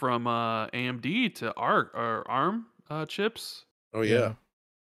switching from AMD to ARM chips. Oh yeah.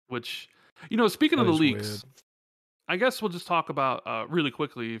 Which, speaking of the leaks, weird. I guess we'll just talk about really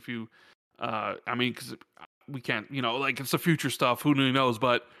quickly. If you, because we can't, it's the future stuff. Who knows?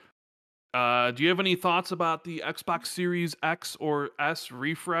 But do you have any thoughts about the Xbox Series X or S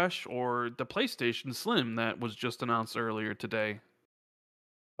refresh or the PlayStation Slim that was just announced earlier today?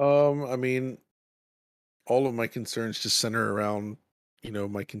 I mean, all of my concerns just center around,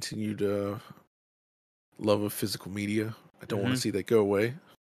 my continued love of physical media. I don't want to see that go away.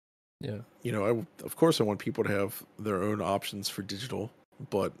 Yeah. Of course I want people to have their own options for digital,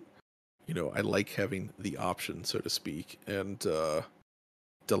 but I like having the option, so to speak. And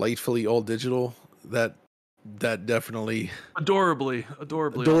delightfully all digital, that definitely adorably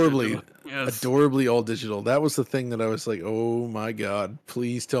yes. Adorably all digital. That was the thing that I was like, oh my god,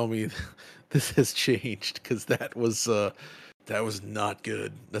 please tell me this has changed, because that was not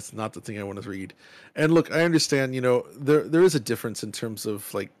good. That's not the thing I want to read. And look, I understand, there is a difference in terms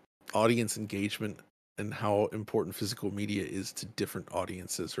of like audience engagement and how important physical media is to different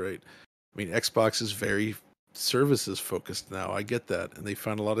audiences, right? I mean, Xbox is very services focused now. I get that, and they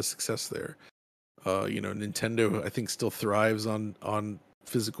found a lot of success there. Nintendo, I think, still thrives on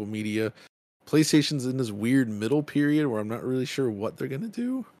physical media. PlayStation's in this weird middle period where I'm not really sure what they're gonna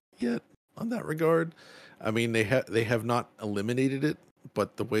do yet on that regard. I mean, they have not eliminated it,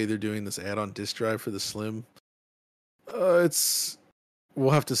 but the way they're doing this add-on disk drive for the Slim, we'll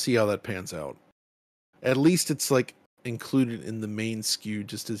have to see how that pans out. At least it's like included in the main SKU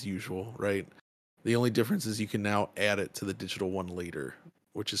just as usual, right? The only difference is you can now add it to the digital one later,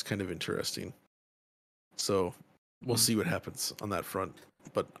 which is kind of interesting. So we'll see what happens on that front.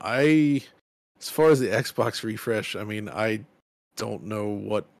 But as far as the Xbox refresh, I mean, I don't know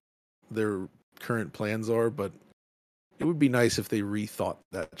what their current plans are, but it would be nice if they rethought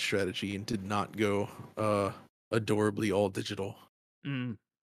that strategy and did not go adorably all digital.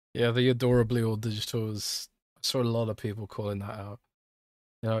 Yeah, the adorably all digital is. I saw a lot of people calling that out.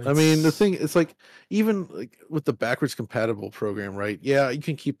 I mean, the thing is, like, even like with the backwards compatible program, right? Yeah, you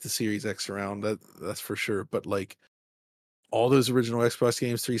can keep the Series X around, that's for sure. But like all those original Xbox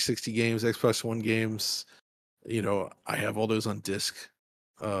games, 360 games, Xbox One games, I have all those on disc.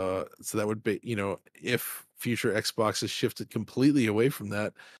 So that would be, if future Xboxes shifted completely away from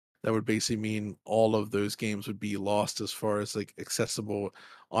that, that would basically mean all of those games would be lost as far as like accessible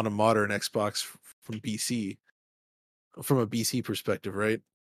on a modern Xbox from a BC perspective, right?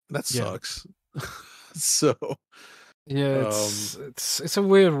 That sucks. So yeah, it's a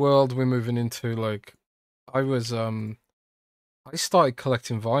weird world we're moving into. Like, I started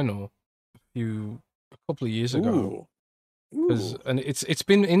collecting vinyl a couple of years ago. And it's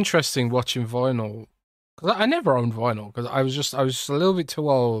been interesting watching vinyl, because I never owned vinyl because I was just a little bit too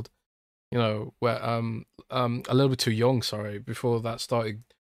old, where a little bit too young, sorry, before that started.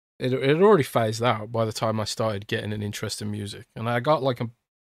 It had already phased out by the time I started getting an interest in music, and I got like a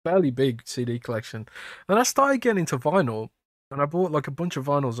fairly big CD collection. And I started getting into vinyl, and I bought like a bunch of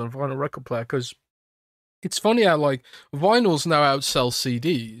vinyls on a vinyl record player, because it's funny how like vinyls now outsell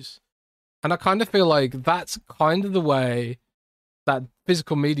CDs, and I kind of feel like that's kind of the way that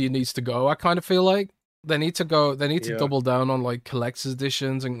physical media needs to go. I kind of feel like they need to double down on like collector's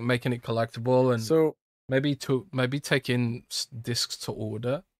editions and making it collectible, and so maybe taking discs to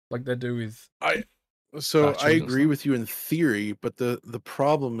order like they do with. I agree with you in theory, but the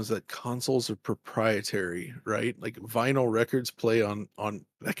problem is that consoles are proprietary, right? Like vinyl records play on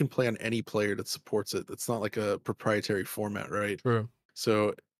that can play on any player that supports it. It's not like a proprietary format, right? True.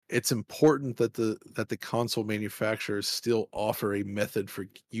 So it's important that the console manufacturers still offer a method for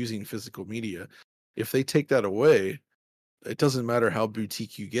using physical media. If they take that away, it doesn't matter how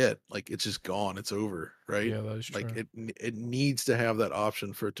boutique you get. Like, it's just gone. It's over, right? Yeah, that is true. Like it needs to have that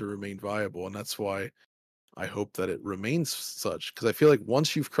option for it to remain viable, and that's why I hope that it remains such. Because I feel like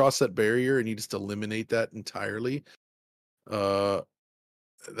once you've crossed that barrier and you just eliminate that entirely,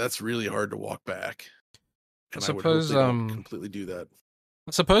 that's really hard to walk back. And I would hope they don't completely do that.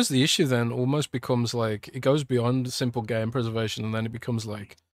 I suppose the issue then almost becomes like, it goes beyond simple game preservation, and then it becomes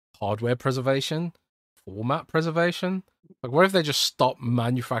like hardware preservation, format preservation. Like, what if they just stop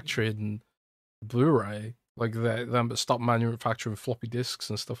manufacturing Blu-ray, like but stop manufacturing floppy disks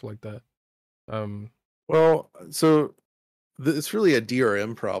and stuff like that? Well, so it's really a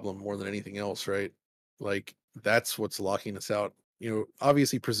DRM problem more than anything else, right? Like, that's what's locking us out.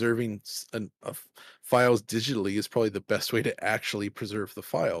 Obviously preserving files digitally is probably the best way to actually preserve the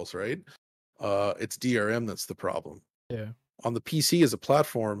files, right? It's DRM that's the problem. Yeah. On the PC as a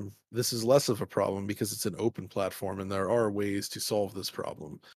platform, this is less of a problem because it's an open platform and there are ways to solve this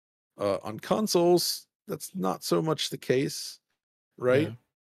problem. On consoles, that's not so much the case, right? Yeah.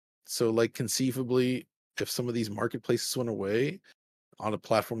 So, like, conceivably, if some of these marketplaces went away on a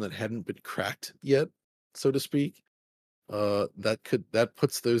platform that hadn't been cracked yet, so to speak, that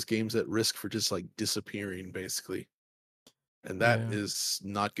puts those games at risk for just like disappearing, basically. And that Yeah. is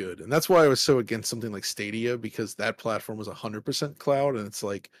not good. And that's why I was so against something like Stadia, because that platform was 100% cloud, and it's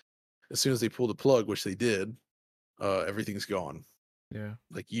like as soon as they pull the plug, which they did, everything's gone. Yeah.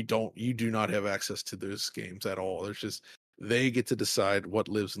 Like you do not have access to those games at all. There's just they get to decide what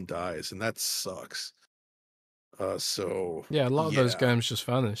lives and dies, and that sucks. So Yeah, a lot of those yeah. games just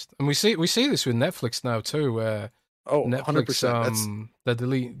vanished. And we see this with Netflix now too, where Oh, Netflix 100%. That's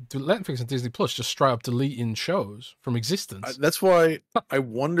Netflix and Disney Plus just straight up deleting shows from existence. that's why I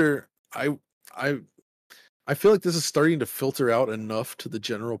wonder. I feel like this is starting to filter out enough to the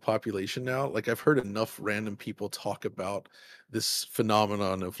general population now. Like I've heard enough random people talk about this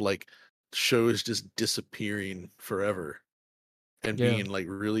phenomenon of like shows just disappearing forever and Yeah. being like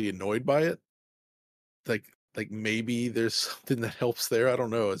really annoyed by it. Like maybe there's something that helps there. I don't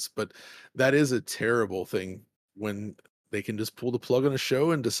know. But that is a terrible thing when they can just pull the plug on a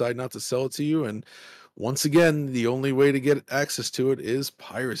show and decide not to sell it to you. And once again, the only way to get access to it is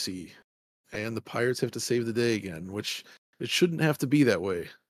piracy. And the pirates have to save the day again, which it shouldn't have to be that way.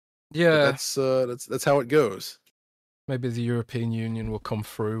 But Yeah. that's how it goes. Maybe the European Union will come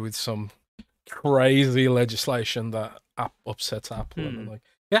through with some crazy legislation that upsets Apple. And like,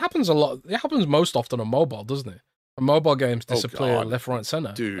 it happens a lot. It happens most often on mobile, doesn't it? And mobile games disappear left, right, and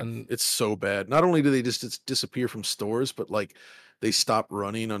center. Dude, and it's so bad. Not only do they just disappear from stores, but like they stop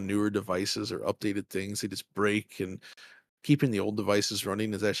running on newer devices or updated things. They just break, and keeping the old devices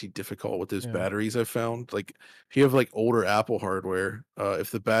running is actually difficult with those batteries. I've found, like, if you have like older Apple hardware,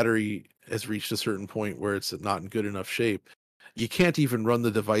 if the battery has reached a certain point where it's not in good enough shape, you can't even run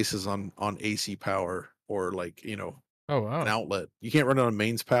the devices on AC power or like an outlet. You can't run it on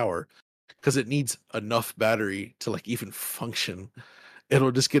mains power because it needs enough battery to like even function.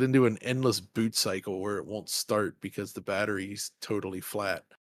 It'll just get into an endless boot cycle where it won't start because the battery's totally flat.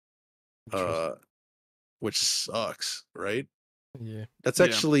 Which sucks, right? Yeah.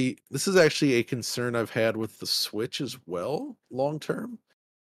 This is actually a concern I've had with the Switch as well, long term.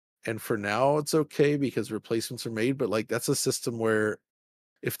 And for now, it's okay because replacements are made. But like, that's a system where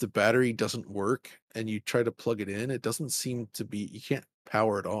if the battery doesn't work and you try to plug it in, it doesn't seem to be. You can't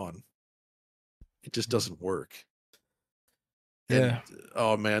power it on. It just doesn't work. Yeah. And,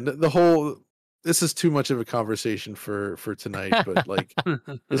 oh man, this is too much of a conversation for tonight. But like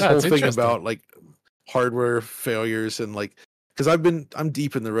this whole thing about like hardware failures and like, because I'm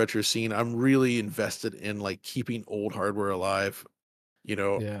deep in the retro scene. I'm really invested in like keeping old hardware alive.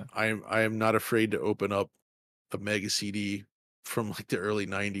 I am not afraid to open up a Mega CD from like the early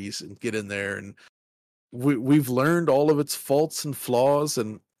 90s and get in there, and we've learned all of its faults and flaws,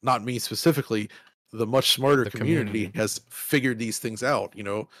 and not me specifically, the much smarter community has figured these things out.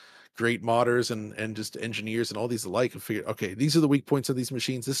 Great modders and just engineers and all these alike have figured, okay, these are the weak points of these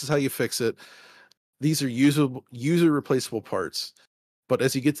machines. This is how you fix it. These are user replaceable parts. But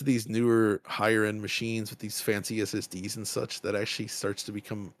as you get to these newer, higher end machines with these fancy SSDs and such, that actually starts to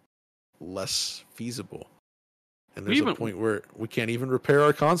become less feasible. And there's a point where we can't even repair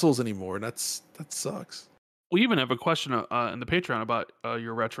our consoles anymore, and that sucks. We even have a question in the Patreon about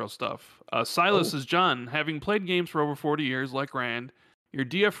your retro stuff. Silas is John. Having played games for over 40 years, like Rand, your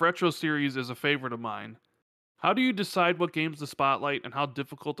DF Retro series is a favorite of mine. How do you decide what games to spotlight, and how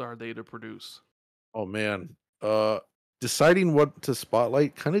difficult are they to produce? Oh man, deciding what to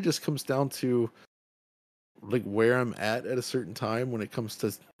spotlight kind of just comes down to like where I'm at a certain time when it comes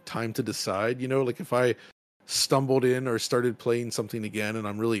to time to decide. Like if I stumbled in or started playing something again and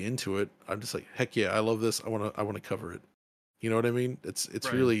I'm really into it, I'm just like, heck yeah, I love this. I want to cover it. You know what I mean? It's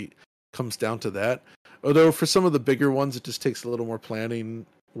right. Really comes down to that. Although for some of the bigger ones, it just takes a little more planning,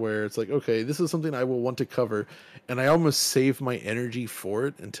 where it's like, okay, this is something I will want to cover, and I almost save my energy for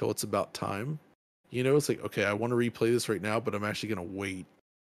it until it's about time. It's like, okay, I want to replay this right now, but I'm actually going to wait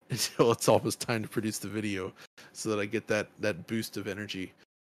until it's almost time to produce the video so that I get that boost of energy.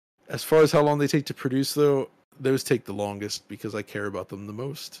 As far as how long they take to produce, though, those take the longest because I care about them the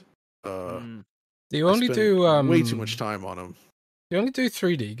most. Do you only do way too much time on them? You only do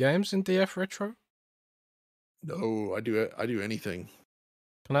 3D games in DF Retro? No, I do anything.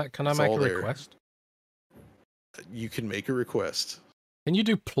 Can I make a request? You can make a request. Can you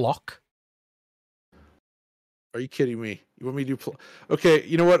do Plock? Are you kidding me? You want me to do Plock? Okay,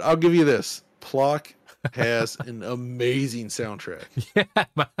 you know what? I'll give you this. Plock has an amazing soundtrack. Yeah,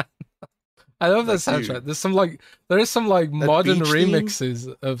 man. I love that soundtrack. Dude. There is some modern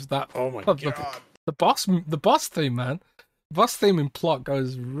remixes of that. Oh my god. The boss theme, man. The boss theme in Plock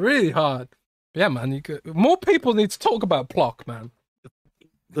goes really hard. Yeah, man. More people need to talk about Plock, man.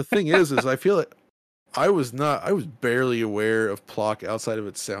 The thing is I feel like I was barely aware of Plock outside of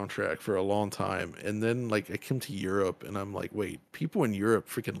its soundtrack for a long time. And then like I came to Europe and I'm like, wait, people in Europe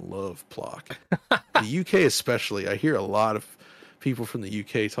freaking love Plock. The UK especially. I hear a lot of people from the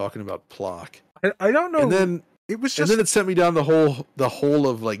UK talking about Plock. I don't know. And then it sent me down the whole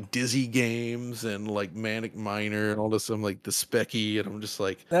of like Dizzy games and like Manic Miner and all this. I'm like the Specky, and I'm just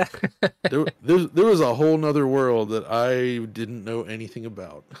like, there was a whole nother world that I didn't know anything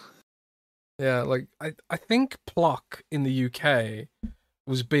about. Yeah, like I think Plock in the UK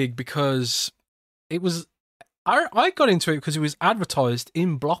was big because it was. I got into it because it was advertised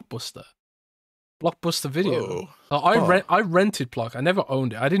in Blockbuster Video. So I rented Plock. I never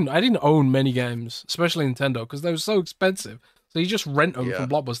owned it. I didn't own many games, especially Nintendo, because they were so expensive. So you just rent them from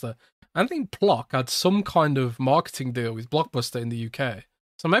Blockbuster. I think Plock had some kind of marketing deal with Blockbuster in the UK.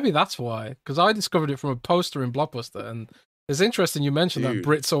 So maybe that's why. Because I discovered it from a poster in Blockbuster, and it's interesting you mentioned that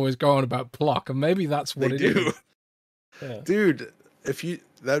Brits always go on about Plock, and maybe that's what it is. Yeah. Dude,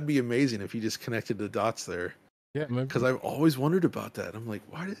 that'd be amazing if you just connected the dots there. Yeah, maybe. Because I've always wondered about that. I'm like,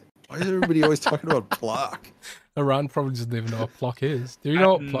 why is everybody always talking about Plock? Iran probably doesn't even know what Plock is. Do you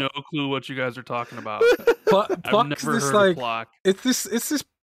know what Plock? No clue what you guys are talking about. I've never heard of Plock. It's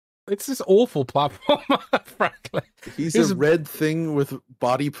this awful platform, frankly. He's a red thing with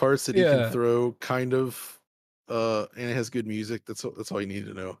body parts that he can throw, kind of, and it has good music. That's all you need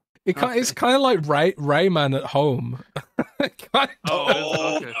to know. It's kind of like Rayman at home. Okay.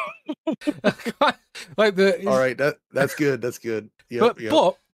 All right, that's good. That's good.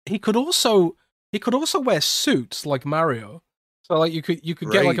 But he could also wear suits like Mario. So like you could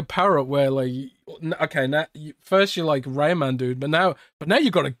get like a power up where like now first you're like Rayman dude, but now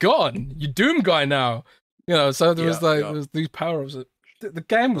you got a gun. You're Doom guy now. You know, so there was these power ups. The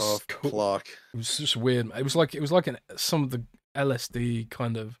game was cool. Plock. It was just weird. It was like some of the LSD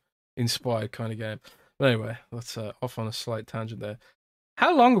kind of inspired kind of game. But anyway, let's off on a slight tangent there.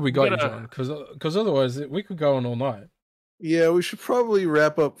 How long have we got you, John? Because otherwise we could go on all night. Yeah, we should probably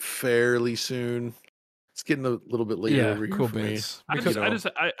wrap up fairly soon. It's getting a little bit later over here for me.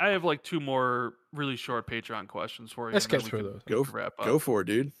 I have like two more really short Patreon questions for you. Let's get through those. Go for it,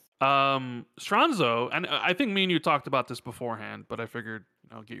 dude. Stronzo, and I think me and you talked about this beforehand, but I figured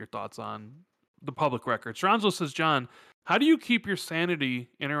get your thoughts on the public record. Stronzo says, John, how do you keep your sanity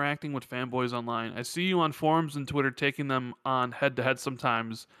interacting with fanboys online? I see you on forums and Twitter taking them on head-to-head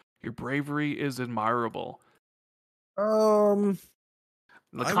sometimes. Your bravery is admirable. The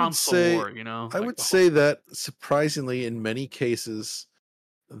console war, I would say that surprisingly, in many cases,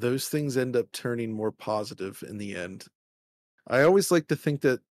 those things end up turning more positive in the end. I always like to think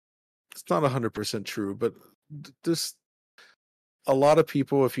that it's not 100% true, but just a lot of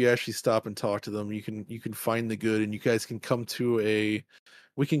people, if you actually stop and talk to them, you can find the good, and you guys can come to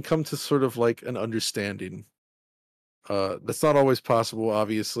sort of like an understanding. That's not always possible,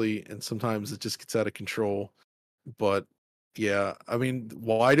 obviously, and sometimes it just gets out of control. But yeah, I mean,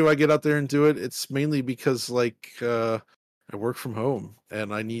 why do I get out there and do it? It's mainly because like I work from home,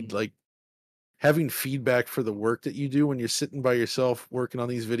 and I need like having feedback for the work that you do when you're sitting by yourself working on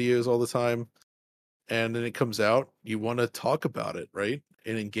these videos all the time. And then it comes out, you want to talk about it, right?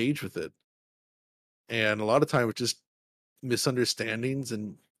 And engage with it. And a lot of time it's just misunderstandings,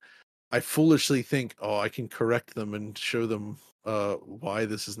 and I foolishly think, I can correct them and show them why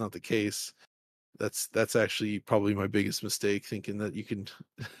this is not the case. That's actually probably my biggest mistake, thinking that you can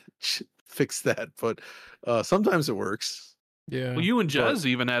fix that. But sometimes it works. Yeah. Well, you and Jez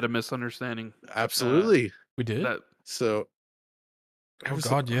even had a misunderstanding. Absolutely. We did. So it was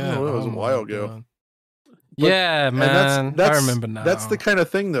a while ago. But, yeah, man. I remember now. That's the kind of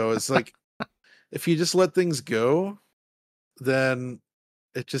thing, though. It's like if you just let things go, then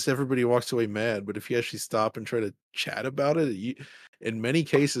it just everybody walks away mad. But if you actually stop and try to chat about it, in many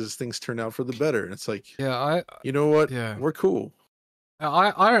cases things turn out for the better. And it's like, you know what? Yeah, we're cool.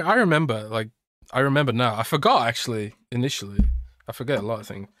 I remember. Like, I remember now. I forgot actually. Initially, I forget a lot of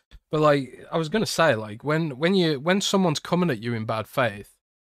things. But like, I was gonna say, like, when someone's coming at you in bad faith,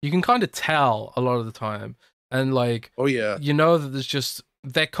 you can kind of tell a lot of the time, and like, you know that there's just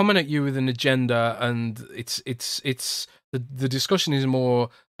they're coming at you with an agenda, and it's the discussion is more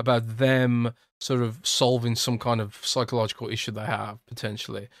about them sort of solving some kind of psychological issue they have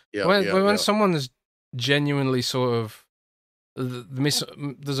potentially. Yeah, When someone is genuinely sort of there's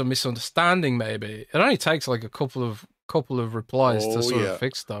a misunderstanding, maybe it only takes like a couple of replies to sort of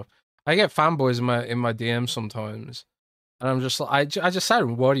fix stuff. I get fanboys in my DMs sometimes, and I'm just like, I just say to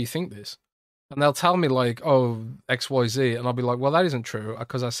them, "Why do you think this?" And they'll tell me like, "Oh, XYZ," and I'll be like, "Well, that isn't true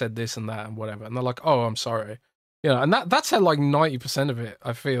because I said this and that and whatever." And they're like, "Oh, I'm sorry," and that's how like 90% of it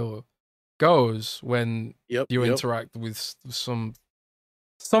I feel goes when you interact with some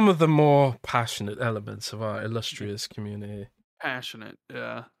of the more passionate elements of our illustrious community. Passionate.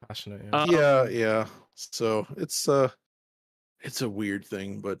 Yeah. Yeah. So it's a weird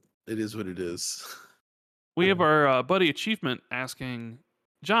thing, but it is what it is. We have our buddy Achievement asking,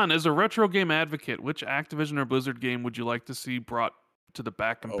 John, as a retro game advocate, which Activision or Blizzard game would you like to see brought to the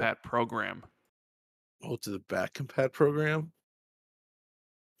back compat program? Oh, to the back compat program?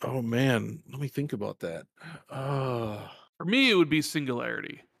 Oh man, let me think about that. For me, it would be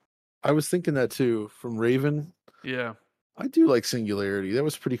Singularity. I was thinking that too. From Raven. Yeah. I do like Singularity. That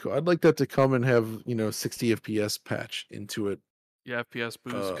was pretty cool. I'd like that to come and have 60 FPS patch into it. Yeah, FPS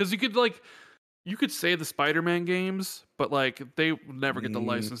boost. Because you could say the Spider-Man games, but like they would never get the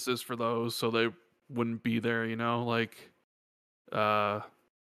licenses for those, so they wouldn't be there. Because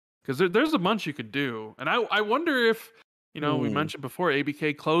there's a bunch you could do, and I wonder if we mentioned before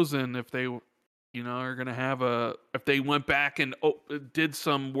ABK closing, if they are gonna have if they went back and did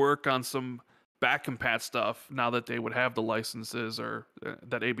some work on some back compat stuff now that they would have the licenses or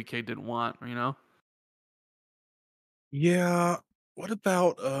that ABK didn't want. Yeah. What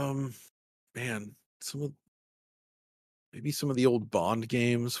about man, maybe some of the old Bond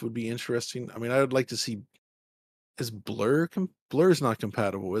games would be interesting. I mean, I would like to see. Is Blur Blur's not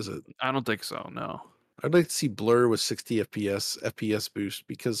compatible, is it? I don't think so. No. I'd like to see Blur with 60 FPS boost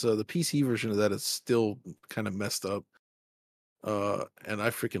because the PC version of that is still kind of messed up. And I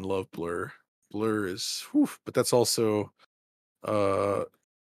freaking love Blur. Blur is, but that's also that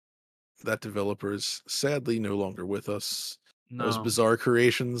developer is sadly no longer with us. No. Those Bizarre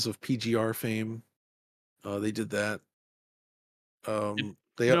Creations of PGR fame. They did that.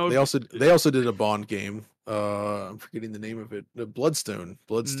 They also did a Bond game. I'm forgetting the name of it. Bloodstone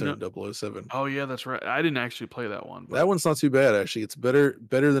 007. Oh yeah, that's right. I didn't actually play that one. That one's not too bad actually. It's better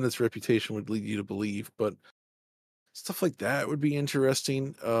than its reputation would lead you to believe. But stuff like that would be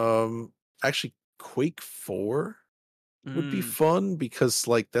interesting. Actually, Quake 4 would be fun because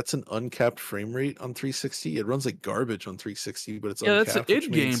like that's an uncapped frame rate on 360. It runs like garbage on 360, but it's uncapped. That's an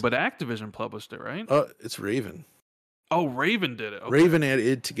id game, but Activision published it, right? It's Raven. Oh, Raven did it. Okay. Raven and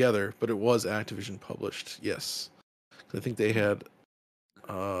id together, but it was Activision published. Yes, I think they had.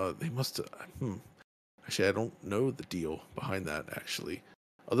 They must have. Actually, I don't know the deal behind that. Actually,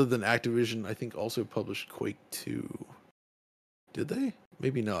 other than Activision, I think also published Quake 2. Did they?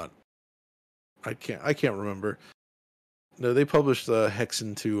 Maybe not. I can't remember. No, they published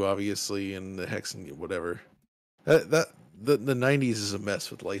Hexen 2, obviously, and the Hexen whatever. The 90s is a mess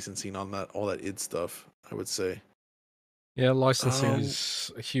with licensing on all that id stuff, I would say. Yeah, licensing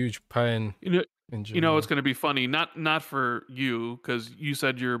is a huge pain. It's going to be funny. Not for you, because you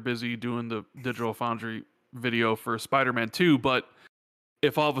said you're busy doing the Digital Foundry video for Spider-Man 2, but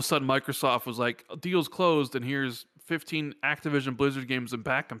if all of a sudden Microsoft was like, deal's closed and here's 15 Activision Blizzard games in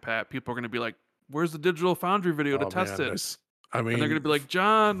back compat, people are going to be like, where's the Digital Foundry video to test it? I mean, and they're going to be like,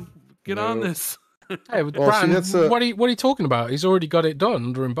 John, get on this. Hey, Brand, what are you talking about? He's already got it done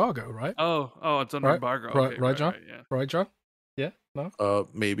under embargo, right? Oh, it's under embargo. Right, okay, right, John? Right, yeah. Right, John? Yeah? No?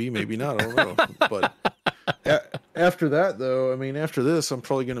 Maybe not. I don't know. But after that, though, I mean, after this, I'm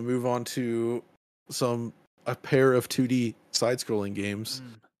probably going to move on to a pair of 2D side-scrolling games.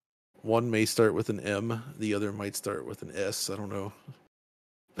 One may start with an M, the other might start with an S. I don't know.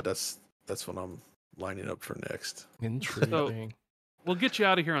 But that's what I'm lining up for next. Intriguing. So, we'll get you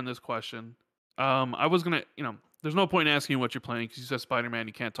out of here on this question. I was gonna, there's no point in asking you what you're playing because you said Spider-Man,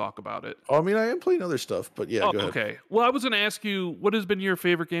 you can't talk about it. Oh, I mean, I am playing other stuff, but yeah, go ahead. Okay. Well, I was gonna ask you, what has been your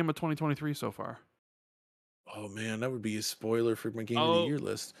favorite game of 2023 so far? Oh man, that would be a spoiler for my game of the year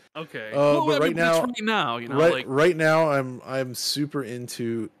list. Okay. But right now, right now, I'm super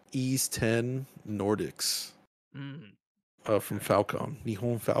into Ease 10 Nordics from Falcom,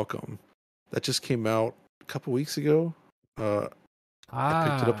 Nihon Falcom. That just came out a couple weeks ago. I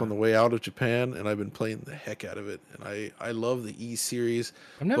picked it up on the way out of Japan, and I've been playing the heck out of it. And I love the E series,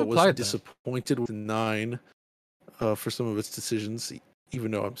 but was disappointed with 9 for some of its decisions.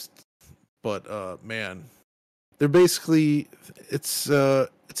 Even though man, they're basically it's a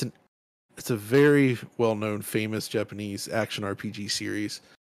very well known, famous Japanese action RPG series.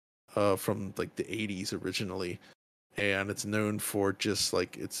 from like the 80s originally, and it's known for just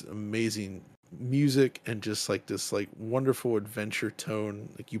like its amazing music and just like this like wonderful adventure tone.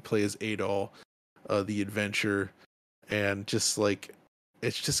 Like you play as Adol, the adventure, and just like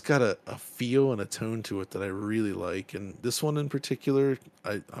it's just got a feel and a tone to it that I really like. And this one in particular,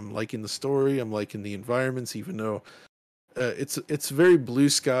 I'm liking the story, I'm liking the environments, even though it's very Blue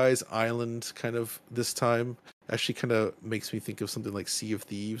Skies Island kind of this time. Actually kind of makes me think of something like Sea of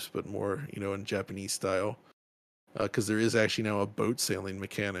Thieves, but more, in Japanese style. Because there is actually now a boat sailing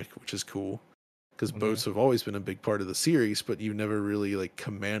mechanic, which is cool. Because boats have always been a big part of the series, but you never really like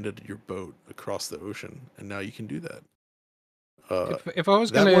commanded your boat across the ocean, and now you can do that. If I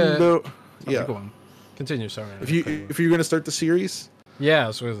was gonna, yeah, go on. Continue. Sorry. If you're gonna start the series, yeah,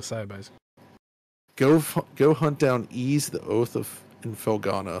 that's what I was gonna say, basically. Go hunt down Ease the Oath of in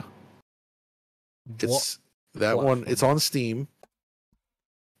Felghana. It's that one. It's on Steam.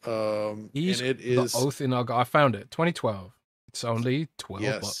 Ease and it is the Oath in I found it. 2012. It's only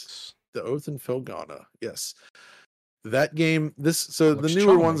 $12. The Oath in Felghana. Yes, that game. The newer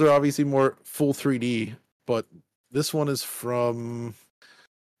charming. ones are obviously more full 3D, but this one is from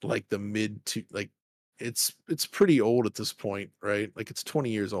like the mid to like it's pretty old at this point, right? Like it's 20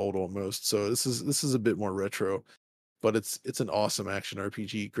 years old almost. So this is a bit more retro, but it's an awesome action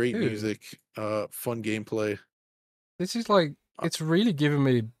RPG. Great music, fun gameplay. This is like it's really giving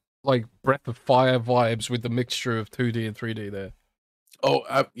me like Breath of Fire vibes with the mixture of 2D and 3D there. Oh,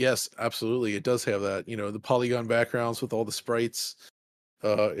 yes, absolutely. It does have that, the polygon backgrounds with all the sprites.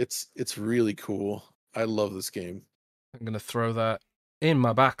 It's really cool. I love this game. I'm going to throw that in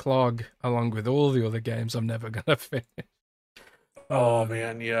my backlog along with all the other games I'm never going to finish. Oh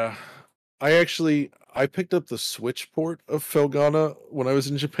man, yeah. I picked up the Switch port of Felghana when I was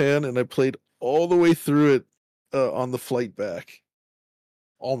in Japan, and I played all the way through it on the flight back.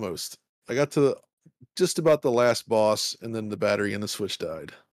 Almost. I got to just about the last boss, and then the battery in the Switch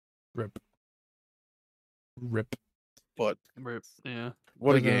died. Rip. But yeah.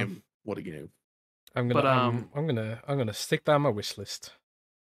 What a game. What a game. I'm gonna stick that on my wish list.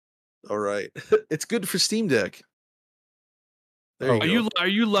 All right. It's good for Steam Deck. There Are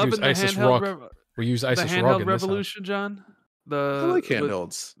you loving the handheld? We use Asus the handheld revolution, John. I like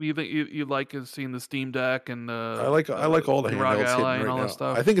handhelds. You think you like seeing the Steam Deck and I like all the handhelds hitting right now.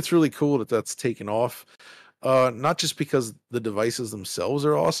 Stuff. I think it's really cool that that's taken off. Not just because the devices themselves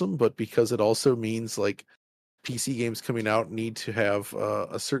are awesome, but because it also means like PC games coming out need to have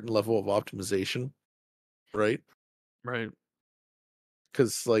a certain level of optimization, right? Right.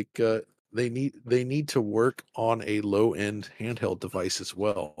 Because like they need to work on a low end handheld device as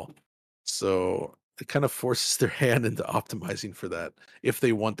well. So it kind of forces their hand into optimizing for that if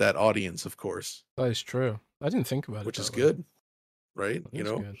they want that audience, of course. That is true. I didn't think about it. Which is good, right?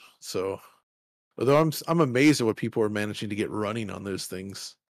 Good. So although I'm amazed at what people are managing to get running on those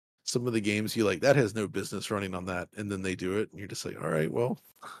things. Some of the games you like that has no business running on that, and then they do it, and you're just like, all right, well.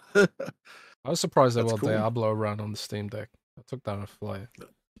 I was surprised that cool. Diablo ran on the Steam Deck. I took that on a flight.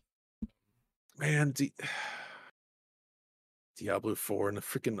 Man, Diablo 4 and the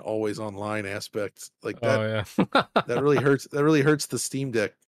freaking always online aspect like that. Oh yeah, that really hurts. That really hurts the Steam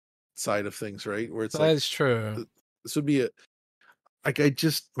Deck side of things, right? Where it's that is true. This would be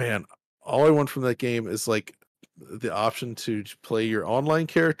all I want from that game is like the option to play your online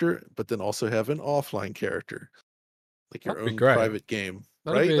character, but then also have an offline character, like your own private game,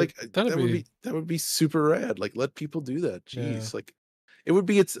 right? That would be super rad. Like let people do that. Jeez, like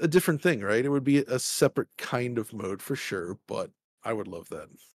it's a different thing, right? It would be a separate kind of mode for sure, but I would love that.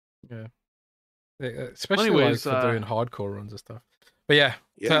 Yeah, especially for doing hardcore runs and stuff. But yeah.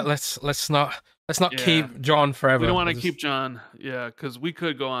 So let's not keep John forever. We don't want to keep John, because we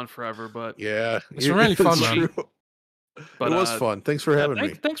could go on forever, but it's really fun, man. But it was fun. Thanks for having me.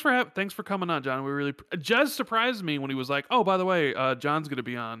 Thanks for coming on, John. We really Jez surprised me when he was like, "Oh, by the way, John's gonna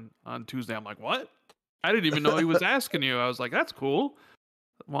be on Tuesday." I'm like, "What?" I didn't even know he was asking you. I was like, "That's cool."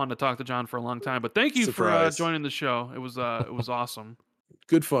 Wanted to talk to John for a long time, but thank you for joining the show. It was awesome.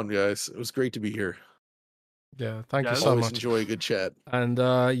 Good fun, guys. It was great to be here. Yeah, thank you so much. Enjoy a good chat. And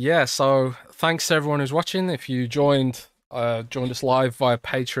so thanks to everyone who's watching. If you joined us live via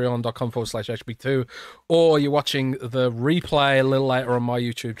patreon.com/XB2, or you're watching the replay a little later on my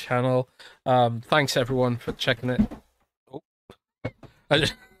YouTube channel, thanks everyone for checking it.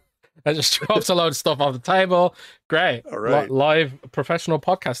 I just dropped a load of stuff off the table. Great. All right. Live professional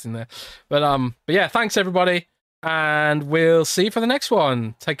podcasting there. But yeah, thanks everybody. And we'll see you for the next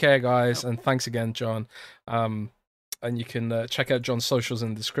one. Take care, guys. And thanks again, John. And you can check out John's socials in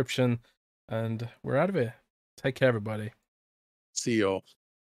the description. And we're out of here. Take care, everybody. See y'all.